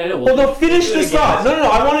 Yeah, I know. Well, no, finish do it this again. up.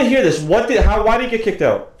 No. I want to hear this. Why did he get kicked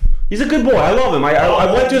out? He's a good boy. I love him.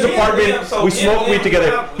 I went to his apartment. We smoked weed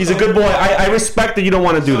together. He's a good boy. I respect that you don't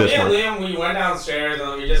want to do this, Mark. Liam, we went downstairs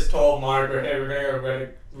and we just told Mark, hey,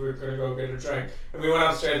 we're gonna go get a drink. And we went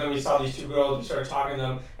upstairs and we saw these two girls. We started talking to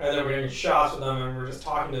them, and then we're getting shots with them, and we're just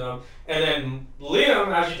talking to them. And then Liam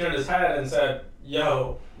actually turned his head and said,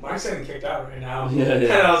 "Yo, Mark's getting kicked out right now." Yeah.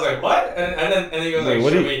 And I was like, "What?" And he goes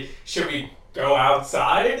like, "Should we go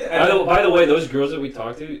outside?" And By the way, those girls that we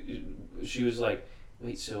talked to, she was like,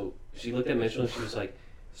 wait, so she looked at Mitchell and she was like,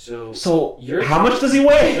 so you're how much does he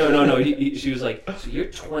weigh? No. She was like, so you're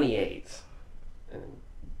 28. And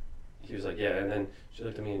he was like, yeah. And then she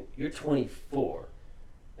looked at me and you're 24.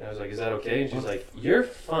 And I was like, is that okay? And she was like, you're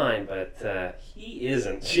fine, but he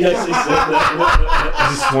isn't. She actually said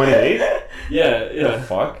that. Is he 28? Yeah. The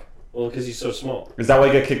fuck? Well, because he's so small. Is that why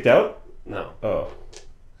he got kicked out? No. Oh.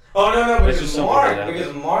 Oh no, It's just something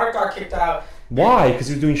because Mark got kicked out. Why? Because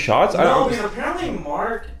he was doing shots? No, because apparently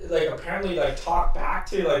Mark talked back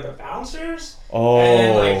to the bouncers. Oh.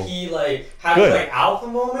 And then he had Good. his alpha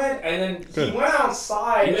moment, and then Good. he went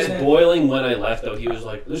outside. He was boiling when I left, though. He was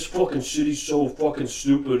like, this fucking city's so fucking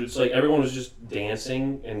stupid. It's like everyone was just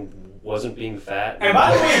dancing and wasn't being fat. And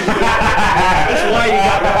by the way, that's why you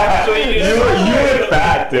got so You were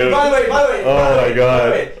fat, dude. By the way, Oh my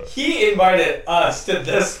God. he invited us to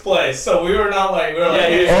this place, so we were not like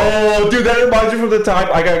Oh, dude, that reminds me from the time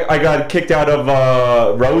I got kicked out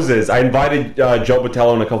of Roses. I invited Joe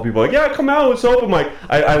Botello and a couple people. Like, yeah, come out, it's open. Like,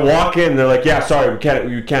 I walk in, and they're like, yeah, sorry, we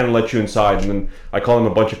can't let you inside. And then I called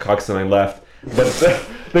them a bunch of cucks, and I left. But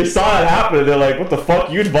they saw it happen, and they're like, what the fuck?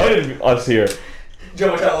 You invited us here.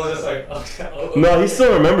 Joe Botello was just like, oh. No, he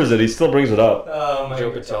still remembers it. He still brings it up. Oh my Joe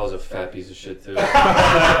God. Patel's a fat piece of shit, too. They're Nice.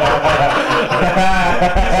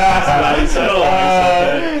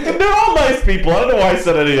 all nice people. I don't know why I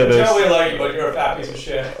said any of this. Joe, we like you, but you're a fat piece of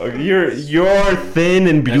shit. You're thin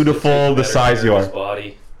and beautiful the size you are.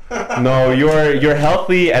 Body. No, you're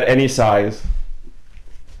healthy at any size.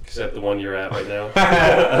 Except the one you're at right now.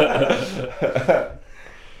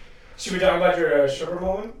 Should we talk about your sugar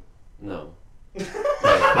moment? No. No.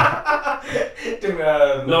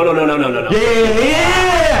 No.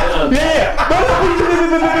 Yeah.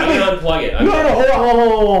 Unplug it. No, hold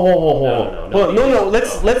on. No.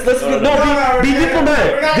 Let's be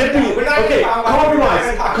diplomatic. Okay,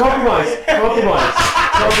 compromise.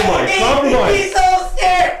 He's so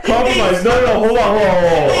scared. Compromise. No, hold on.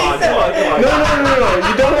 No.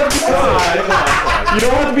 You don't have to be specific. You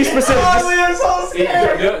don't have to be specific. I'm so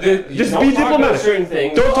scared. Just be diplomatic. Certain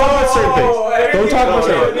things. Don't talk about certain things. Don't talk about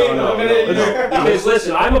certain things. No. Because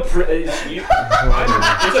listen,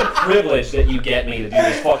 it's a privilege that you get me to do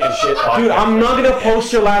this fucking shit podcast. Dude, I'm not gonna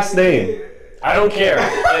post your last name. I don't care.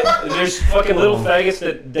 There's fucking little faggots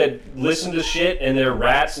that listen to shit and they're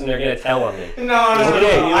rats and they're gonna tell on me. No.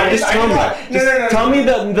 Just tell me. Tell me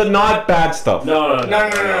the not bad stuff. No.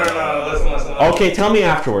 Listen. Okay, tell me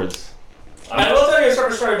afterwards. I will tell you a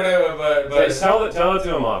short story, but Tell it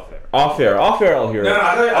to him off there. Off air, I'll hear it.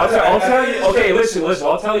 I'll tell you. Okay, listen.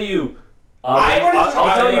 I'll tell you. I'll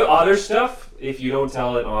tell you other stuff if you don't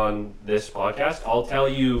tell it on this podcast. I'll tell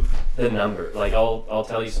you the number. Like I'll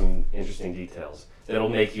tell you some interesting details that'll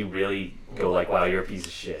make you really go like, wow, you're a piece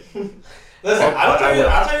of shit. Listen, I'll tell you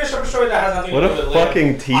a short story that has nothing to do with Liam. What a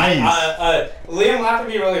fucking tease. Liam laughed at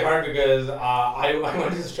me really hard because I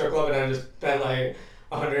went to the strip club and I just spent like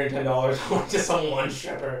 $110 on just on one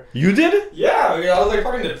stripper. You did? Yeah, because I was like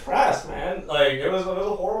fucking depressed, man. Like it was a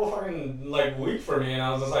horrible fucking week for me, and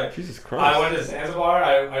I was just like, Jesus Christ. I went to Zanzibar.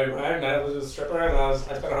 I met up with a stripper, and I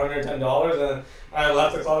spent $110, and I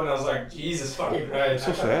left the club, and I was like, Jesus fucking Christ.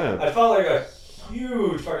 So sad. I felt like a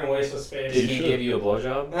huge fucking waste of space. Did he give you a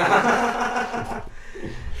blowjob?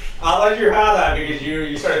 I'll let you have that because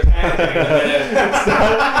you started panicking in a minute.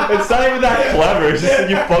 It's not even that clever. It's just that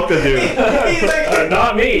you fucked a dude. He's like,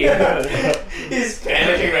 Not me. He's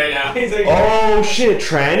panicking right now. He's like, Oh shit,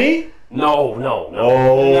 tranny? No.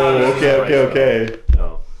 Oh, okay.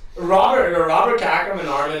 No. Robert Cackham and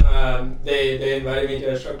Armin, they invited me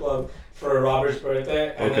to a strip club for Robert's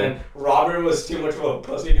birthday, and then Robert was too much of a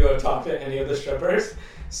pussy to talk to any of the strippers.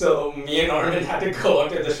 So me and Armin had to go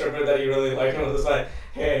up to the stripper that he really liked and was like,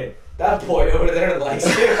 hey, that boy over there likes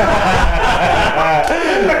you.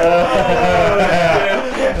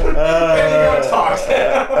 And he go talk to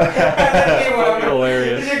him. And then he went up,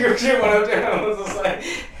 Hilarious. She went up to him and was just like,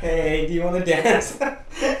 hey, do you want to dance? And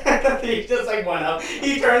then he just like went up.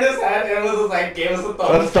 He turned his head and was just like, gave us a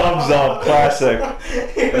thumbs up. Classic.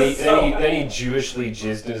 Then he Jewishly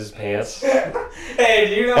jizzed in his pants. Hey,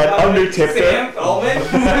 do you know Sam Feldman?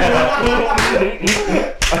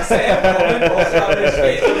 Sam Feldman posted on his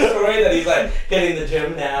Facebook story that he's like hitting the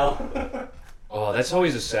gym now. Oh, that's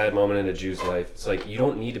always a sad moment in a Jew's life. It's like, you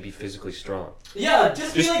don't need to be physically strong. Yeah,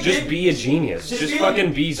 just be a genius. Just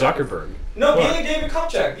fucking be Zuckerberg. No, be like David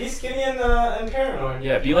Kopchak. Be skinny and paranoid.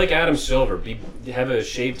 Yeah, be like Adam Silver. Have a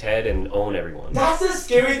shaved head and own everyone. That's the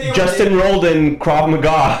scary thing. Just enrolled in Krav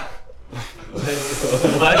Maga.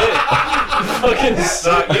 What? You fucking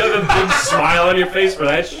suck. You have a big smile on your face for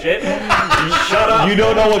that shit. Shut up. You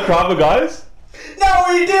don't know what Krav Maga is? No,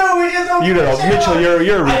 we do. We just don't. You don't know, Mitchell.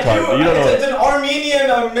 You're a retard. You don't know. It's an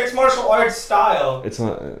Armenian mixed martial arts style. It's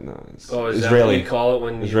not. No, it's Israeli. Israeli. That what you call it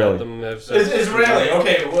when Israeli. you let them have sex? It's Israeli.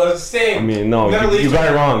 Okay, well, it's the same. I mean, no, you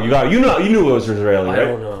got it wrong. You knew it was Israeli, right? I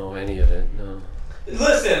don't know any of it. No.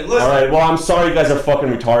 Listen. All right. Well, I'm sorry, you guys are fucking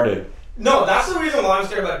retarded. No, that's the reason why I'm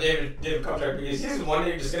scared about David Kopchak, because he's one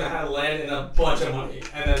day just gonna have to land in a bunch of money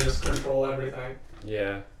and then just control everything.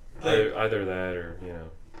 Yeah. Either that or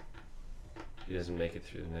he doesn't make it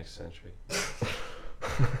through the next century.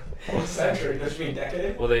 What century? Does you mean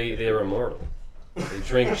decade? Well, they are immortal. They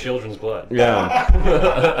drink children's blood. Yeah.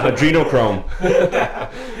 Adrenochrome.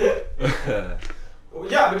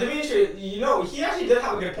 Yeah, but Dimitri, he actually did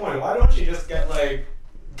have a good point. Why don't you just get like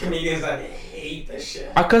comedians that hate this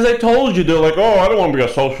shit? Because I told you, they're like, oh, I don't want to be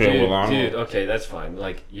associated with them. Dude, okay, that's fine.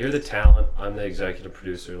 Like, you're the talent, I'm the executive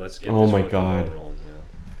producer. Let's get Oh this my fucking God. rolling,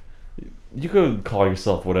 You could call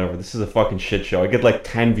yourself whatever. This is a fucking shit show. I get like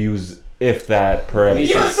 10 views, if that, per episode.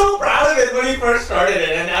 He was so proud of it when he first started it,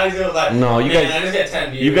 and now he's just like, No, you man, guys- I just get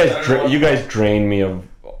 10 views. You guys drain me of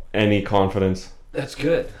any confidence. That's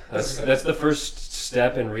good. That's the first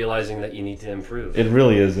step in realizing that you need to improve. It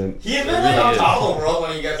really isn't. He's been like on top of the world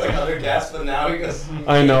when he gets like other guests, but now he goes.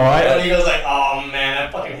 I know. And he goes like, oh man,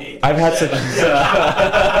 I fucking hate. I've had such.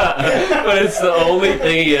 But it's the only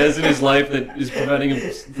thing he has in his life that is preventing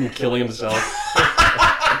him from killing himself.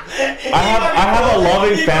 I have a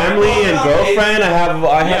loving family and girlfriend.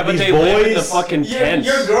 I have but these they live in the boys. fucking tents.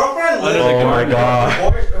 Your girlfriend lives. Oh my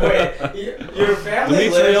God. Wait, your family Let me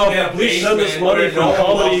lives tell in you, a please send us basement money where for no one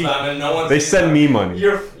comedy. loves them and no one They sees send them. me money.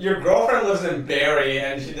 Your girlfriend lives in Barrie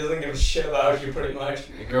and she doesn't give a shit about you pretty much.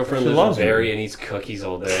 Your girlfriend She lives loves in me. Barrie and eats cookies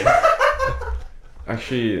all day.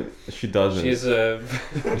 Actually, she doesn't.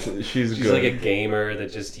 She's She's good. like a gamer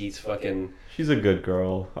that just eats fucking She's a good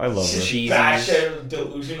girl. I love her. cheese. Batshit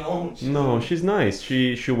delusional. No, she's nice.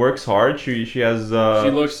 She works hard. She has.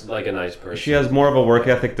 She looks like a nice person. She has more of a work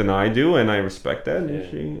ethic than I do, and I respect that.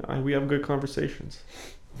 Yeah. And we have good conversations.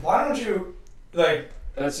 Why don't you like?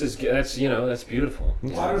 That's beautiful.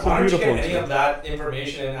 Why It's don't you beautiful get any experience. of that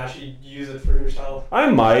information and actually use it for yourself? I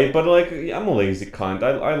might, but like I'm a lazy cunt.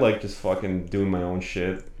 I like just fucking doing my own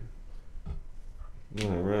shit.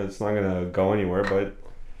 Whatever. It's not gonna go anywhere, but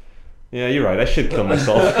yeah, you're right. I should kill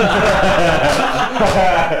myself.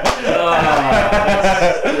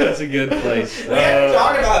 That's a good place. We have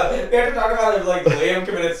to talk about if like Liam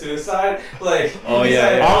committed suicide. Like, Oh, he's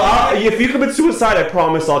yeah, like, If you commit suicide, I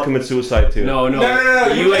promise I'll commit suicide too. No. No.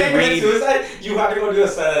 You can't commit suicide. You have to go do a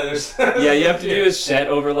set. Yeah, you have to do a set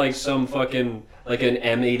over like some fucking like an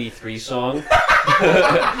M83 song.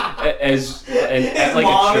 His at like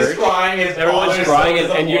mom a is church. crying. His Everyone's father's crying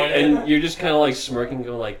so and disappointed. you're just kind of like smirking,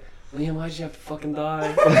 going like, Liam, why'd you have to fucking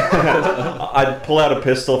die? I'd pull out a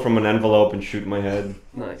pistol from an envelope and shoot my head.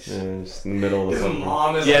 Nice. Yeah, just in the middle of the His fucking...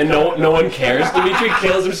 mom is Yeah, like, no one cares. Dimitri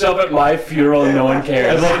kills himself at my funeral and no one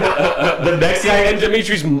cares. The next guy... And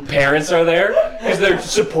Dimitri's parents are there because they're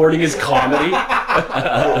supporting his comedy.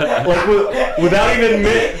 Like, without even...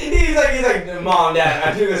 He's like, Mom, Dad,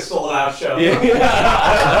 I'm doing a sold out show.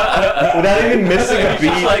 Without even missing a He's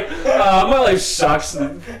just beat. like, my life sucks. The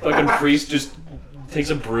fucking priest just takes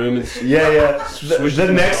a broom and Yeah. The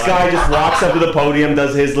next guy just walks up to the podium,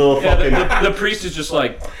 does his little fucking... the priest is just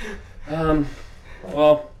like,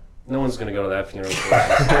 well, no one's gonna go to that funeral.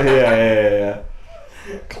 yeah.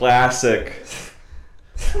 Classic.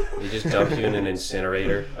 They just dump you in an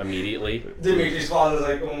incinerator immediately. Dimitri's father's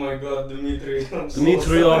like, oh my god, Dimitri.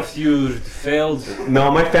 Dimitrov, you failed.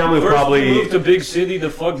 No, my family First probably. you moved to big city, the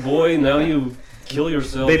fuck boy. Now you kill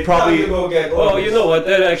yourself. They probably. Oh, you know what?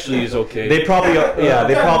 That actually is okay. They probably. Yeah,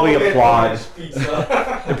 they probably applaud.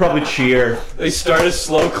 They probably cheer. They start a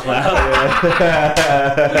slow clap.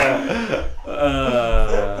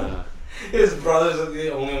 His brother's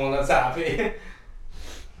the only one that's happy.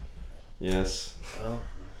 Yes.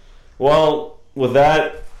 Well, with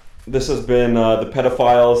that, this has been the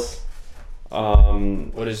pedophiles.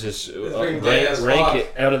 What is this? been gay as Rank fuck.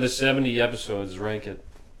 it out of the 70 episodes. Rank it.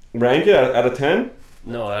 Rank it out of 10.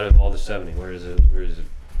 No, out of all the 70, where does it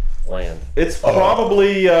land? It's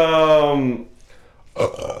probably.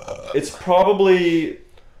 It's probably.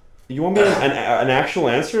 You want me an actual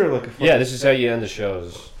answer? Like Yeah, this is how you end the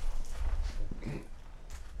shows.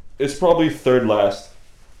 It's probably third last.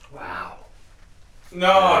 Wow.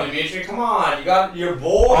 No, Dimitri, come on. You got your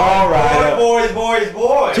boy. All right.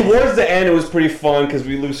 Boys. Towards the end, it was pretty fun because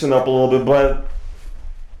we loosened up a little bit, but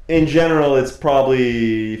in general, it's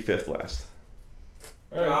probably fifth last.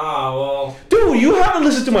 Ah, well. Dude, you haven't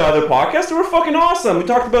listened to my other podcast. They were fucking awesome. We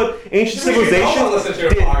talked about ancient civilization. I want to listen to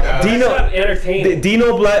your podcast. It's not entertaining.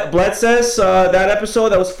 Dino Bletses, that episode,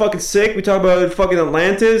 that was fucking sick. We talked about fucking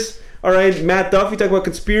Atlantis. All right, Matt Duffy talked about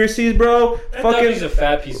conspiracies, bro. He's a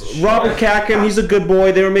fat piece of shit. Robert Kacken, he's a good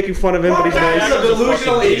boy. They were making fun of him, but he's He's nice. a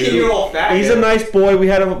delusional 18-year-old fat He's kid. a nice boy. We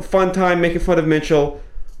had a fun time making fun of Mitchell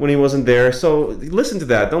when he wasn't there. So listen to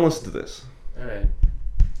that. Don't listen to this. Alright.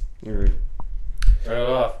 All right. Turn it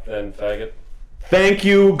off, then, faggot. Thank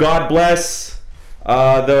you. God bless.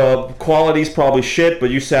 The quality's probably shit, but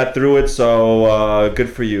you sat through it, so good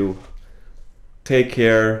for you. Take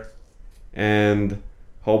care, and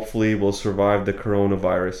hopefully we'll survive the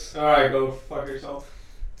coronavirus. Alright, go fuck yourself.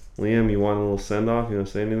 Liam, you want a little send-off? You want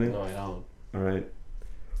to say anything? No, I don't. All right.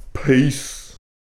 Peace.